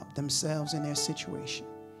think about themselves and their situation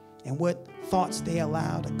and what thoughts they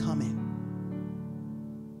allow to come in.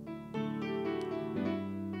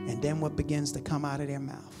 And then what begins to come out of their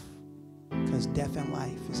mouth. Because death and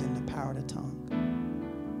life is in the power of the tongue.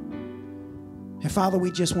 And Father, we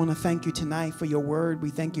just want to thank you tonight for your word. We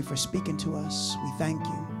thank you for speaking to us. We thank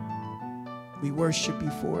you. We worship you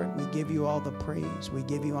for it. We give you all the praise. We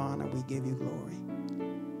give you honor. We give you glory.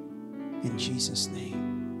 In Jesus' name.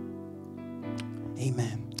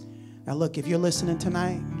 Amen. Now look, if you're listening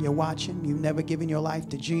tonight, you're watching, you've never given your life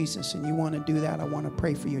to Jesus, and you want to do that, I want to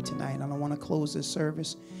pray for you tonight. I don't want to close this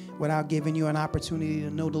service without giving you an opportunity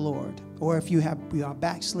to know the Lord. Or if you are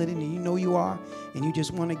backslidden and you know you are, and you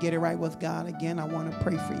just want to get it right with God again, I want to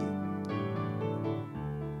pray for you.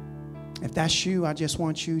 If that's you, I just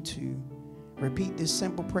want you to repeat this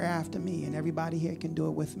simple prayer after me, and everybody here can do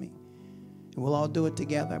it with me. And we'll all do it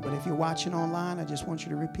together. But if you're watching online, I just want you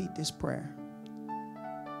to repeat this prayer.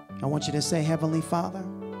 I want you to say, Heavenly Father,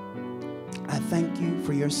 I thank you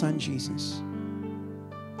for your son, Jesus.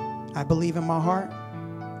 I believe in my heart.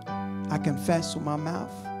 I confess with my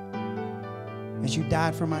mouth that you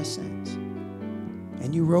died for my sins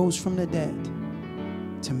and you rose from the dead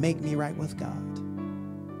to make me right with God.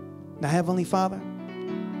 Now, Heavenly Father,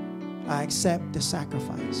 I accept the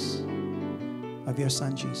sacrifice of your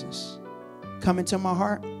son, Jesus. Come into my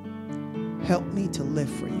heart. Help me to live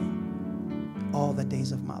for you all the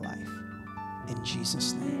days of my life. In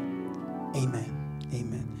Jesus' name, amen.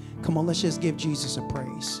 Amen. Come on, let's just give Jesus a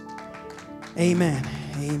praise. Amen.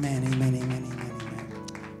 Amen. Amen. Amen. Amen. Amen.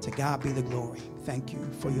 To God be the glory. Thank you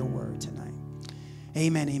for your word tonight.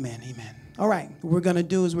 Amen. Amen. Amen. All right. What we're going to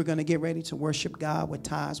do is we're going to get ready to worship God with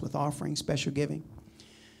tithes, with offerings, special giving.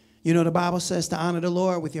 You know, the Bible says to honor the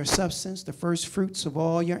Lord with your substance, the first fruits of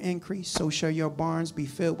all your increase. So shall your barns be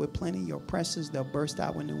filled with plenty. Your presses, they'll burst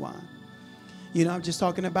out with new wine. You know, I'm just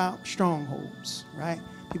talking about strongholds, right?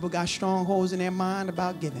 People got strongholds in their mind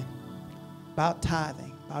about giving, about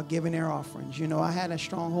tithing, about giving their offerings. You know, I had a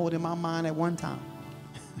stronghold in my mind at one time.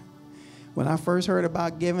 When I first heard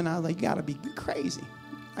about giving, I was like, you got to be crazy.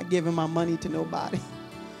 I'm giving my money to nobody.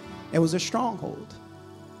 It was a stronghold,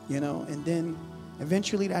 you know, and then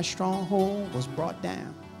eventually that stronghold was brought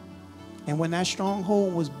down. And when that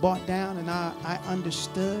stronghold was brought down and I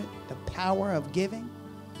understood the power of giving,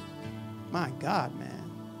 my God, man,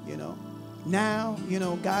 you know, now, you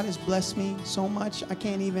know, God has blessed me so much, I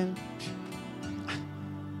can't even,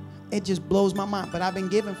 it just blows my mind. But I've been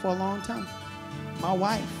giving for a long time. My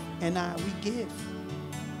wife and I, we give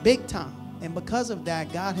big time. And because of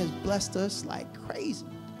that, God has blessed us like crazy.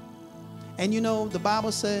 And, you know, the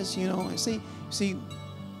Bible says, you know, see,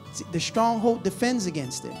 the stronghold defends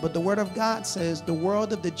against it. But the word of God says the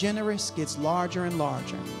world of the generous gets larger and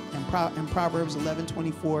larger. In Proverbs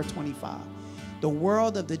 11:24-25. The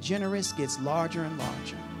world of the generous gets larger and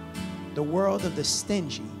larger. The world of the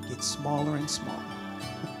stingy gets smaller and smaller.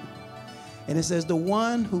 And it says the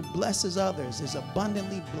one who blesses others is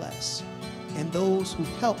abundantly blessed, and those who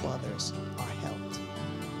help others are helped.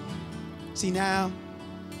 See, now,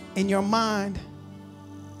 in your mind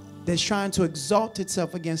that's trying to exalt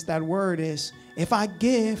itself against that word is, if I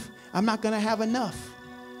give, I'm not going to have enough.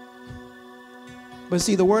 But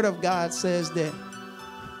see, the word of God says that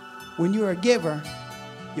when you're a giver,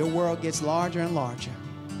 your world gets larger and larger.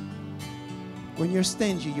 When you're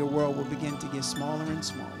stingy, your world will begin to get smaller and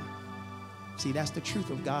smaller. See, that's the truth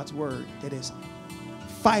of God's word that is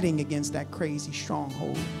fighting against that crazy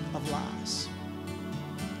stronghold of lies.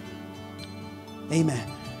 Amen.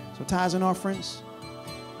 So tithes and offerings,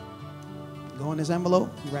 go in this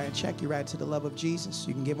envelope. You write a check. You write it to the love of Jesus.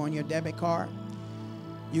 You can give on your debit card.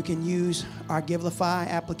 You can use our Givelify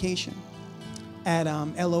application at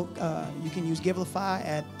you can use Givelify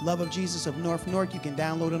at Love of Jesus of North Newark. You can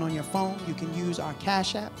download it on your phone. You can use our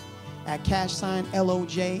Cash App at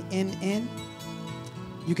 #LOJNN.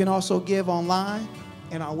 You can also give online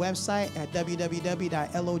at our website at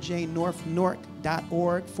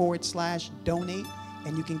www.lojnorthnewark.org/donate,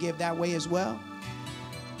 and you can give that way as well.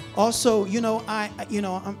 Also, you know,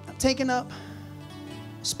 I'm taking up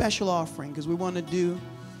special offering because we want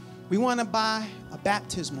to buy a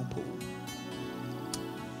baptismal pool.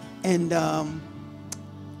 And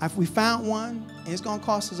if we found one, it's going to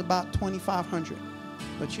cost us about $2,500.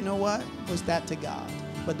 But you know what? What's that to God?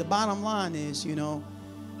 But the bottom line is, you know,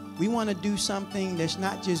 we want to do something that's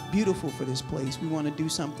not just beautiful for this place. We want to do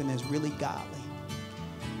something that's really godly.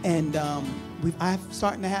 And I'm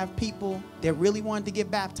starting to have people that really wanted to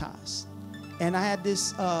get baptized. And I had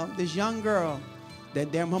this young girl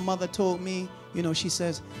that her mother told me, you know, she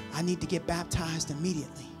says, I need to get baptized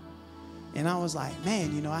immediately. And I was like,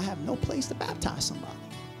 man, you know, I have no place to baptize somebody.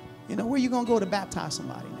 You know, where you going to go to baptize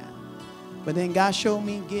somebody now? But then God showed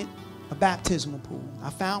me get a baptismal pool. I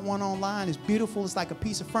found one online. It's beautiful. It's like a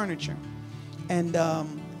piece of furniture. And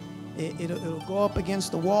it'll go up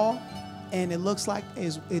against the wall. And it looks like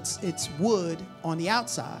it's wood on the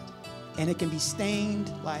outside. And it can be stained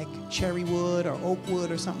like cherry wood or oak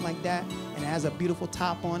wood or something like that. And it has a beautiful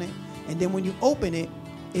top on it. And then when you open it,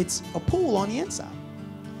 it's a pool on the inside.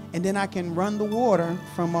 And then I can run the water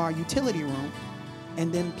from our utility room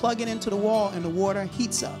and then plug it into the wall and the water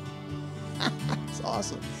heats up. It's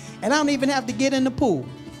awesome. And I don't even have to get in the pool.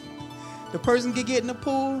 The person could get in the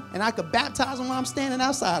pool and I could baptize them while I'm standing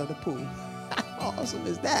outside of the pool. How awesome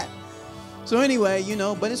is that? So anyway, you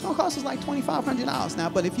know, but it's going to cost us like $2,500 now.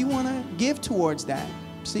 But if you want to give towards that,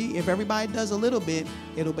 see, if everybody does a little bit,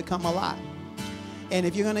 it'll become a lot. And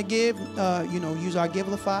if you're going to give, you know, use our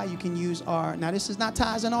Givelify, you can use our, now this is not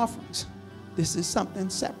tithes and offerings. This is something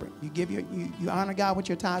separate. You give you honor God with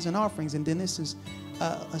your tithes and offerings, and then this is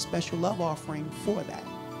a special love offering for that.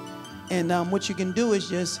 And what you can do is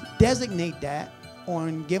just designate that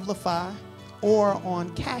on Givelify or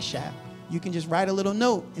on Cash App. You can just write a little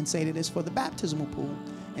note and say that it's for the baptismal pool.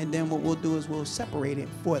 And then what we'll do is we'll separate it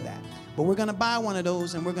for that. But we're going to buy one of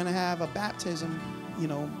those, and we're going to have a baptism, you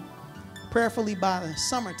know, prayerfully by the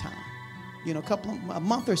summertime. You know, a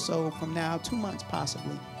month or so from now, 2 months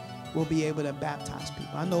possibly, we'll be able to baptize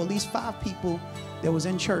people. I know at least 5 people that was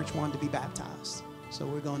in church wanted to be baptized. So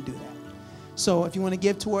we're going to do that. So if you want to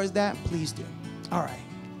give towards that, please do. All right.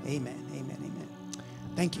 Amen. Amen. Amen.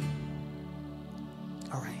 Thank you.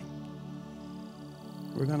 All right.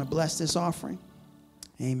 We're going to bless this offering.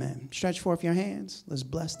 Amen. Stretch forth your hands. Let's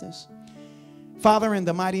bless this. Father, in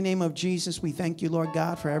the mighty name of Jesus, we thank you, Lord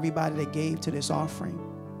God, for everybody that gave to this offering.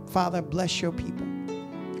 Father, bless your people.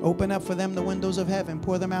 Open up for them the windows of heaven.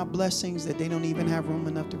 Pour them out blessings that they don't even have room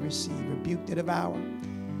enough to receive. Rebuke the devourer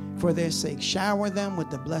for their sake. Shower them with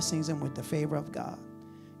the blessings and with the favor of God.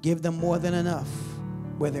 Give them more than enough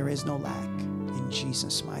where there is no lack. In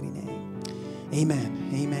Jesus' mighty name.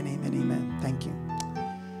 Amen. Amen. Amen. Amen. Thank you.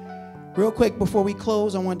 Real quick before we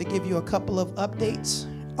close, I wanted to give you a couple of updates.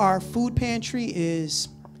 Our food pantry is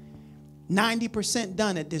 90%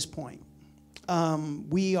 done at this point.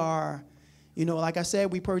 We are, you know, like I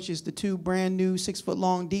said, we purchased the 2 brand new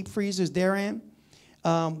 6-foot-long deep freezers therein.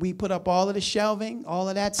 We put up all of the shelving, all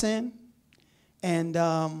of that's in. And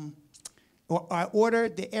I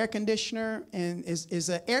ordered the air conditioner, and is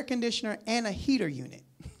an air conditioner and a heater unit.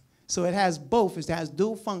 So it has both. It has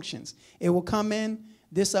dual functions. It will come in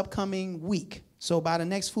this upcoming week. So by the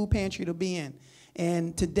next food pantry, it'll be in.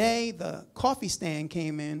 And today, the coffee stand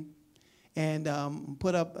came in and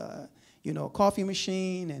put up, you know, a coffee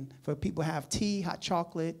machine, and for people to have tea, hot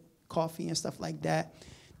chocolate, coffee, and stuff like that.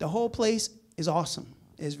 The whole place is awesome.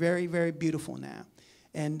 It's very, very beautiful now.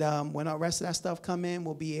 And when the rest of that stuff come in,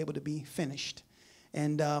 we'll be able to be finished.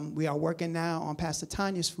 And we are working now on Pastor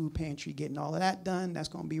Tanya's food pantry, getting all of that done. That's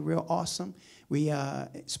going to be real awesome.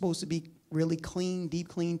 It's supposed to be really clean, deep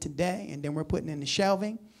clean today, and then we're putting in the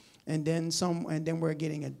shelving. And then we're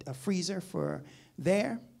getting a freezer for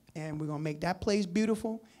there, and we're gonna make that place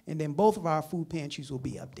beautiful. And then both of our food pantries will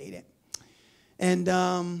be updated. And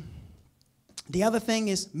the other thing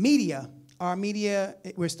is media. Our media,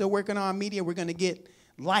 we're still working on our media. We're gonna get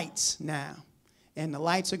lights now, and the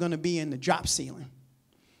lights are gonna be in the drop ceiling,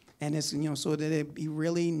 and it's, you know, so that it be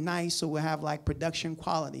really nice. So we'll have like production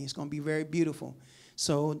quality. It's gonna be very beautiful.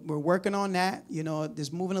 So we're working on that. You know,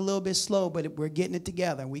 it's moving a little bit slow, but we're getting it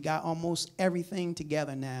together. We got almost everything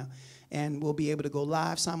together now. And we'll be able to go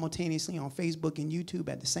live simultaneously on Facebook and YouTube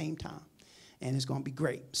at the same time. And it's going to be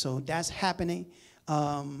great. So that's happening.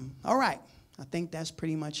 All right. I think that's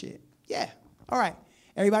pretty much it. Yeah. All right.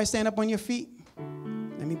 Everybody stand up on your feet.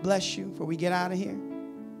 Let me bless you before we get out of here.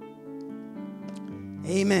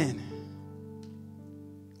 Amen.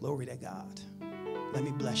 Glory to God. Let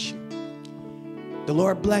me bless you. The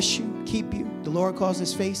Lord bless you, keep you. The Lord cause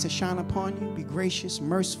his face to shine upon you, be gracious,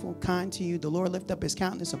 merciful, kind to you. The Lord lift up his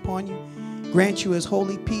countenance upon you, grant you his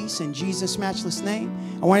holy peace in Jesus' matchless name.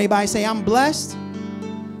 I want everybody to say, I'm blessed,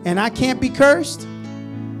 and I can't be cursed.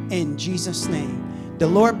 In Jesus' name. The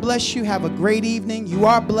Lord bless you. Have a great evening. You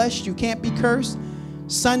are blessed. You can't be cursed.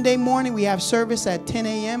 Sunday morning, we have service at 10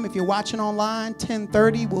 a.m. If you're watching online,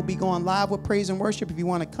 10:30, we'll be going live with praise and worship. If you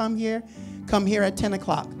want to come here at 10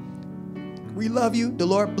 o'clock. We love you. The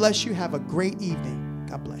Lord bless you. Have a great evening.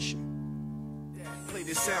 God bless you. Play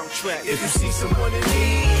this soundtrack. If you see someone in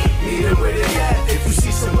need, meet them where they at. If you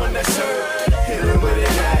see someone that's hurt, heal them where they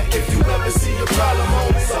at. If you ever see a problem,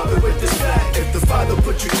 home, solve it with this fact. If the Father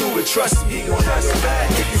put you through it, trust me, He gon' have your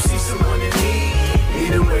back. If you see someone in need, meet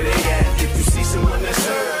them where they at. If you see someone that's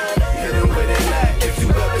hurt, heal them where they at. If you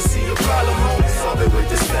ever see a problem, home, solve it with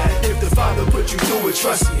this fact. If the Father put you through it,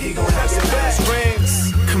 trust me, He gon' have your back.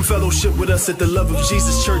 Springs, come fellowship with us at the Love of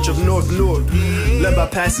Jesus Church of North Newark, led by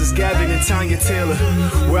Pastors Gavin and Tanya Taylor,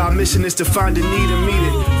 where our mission is to find a need and meet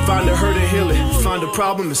it, find a hurt and heal it, find a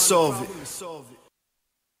problem and solve it.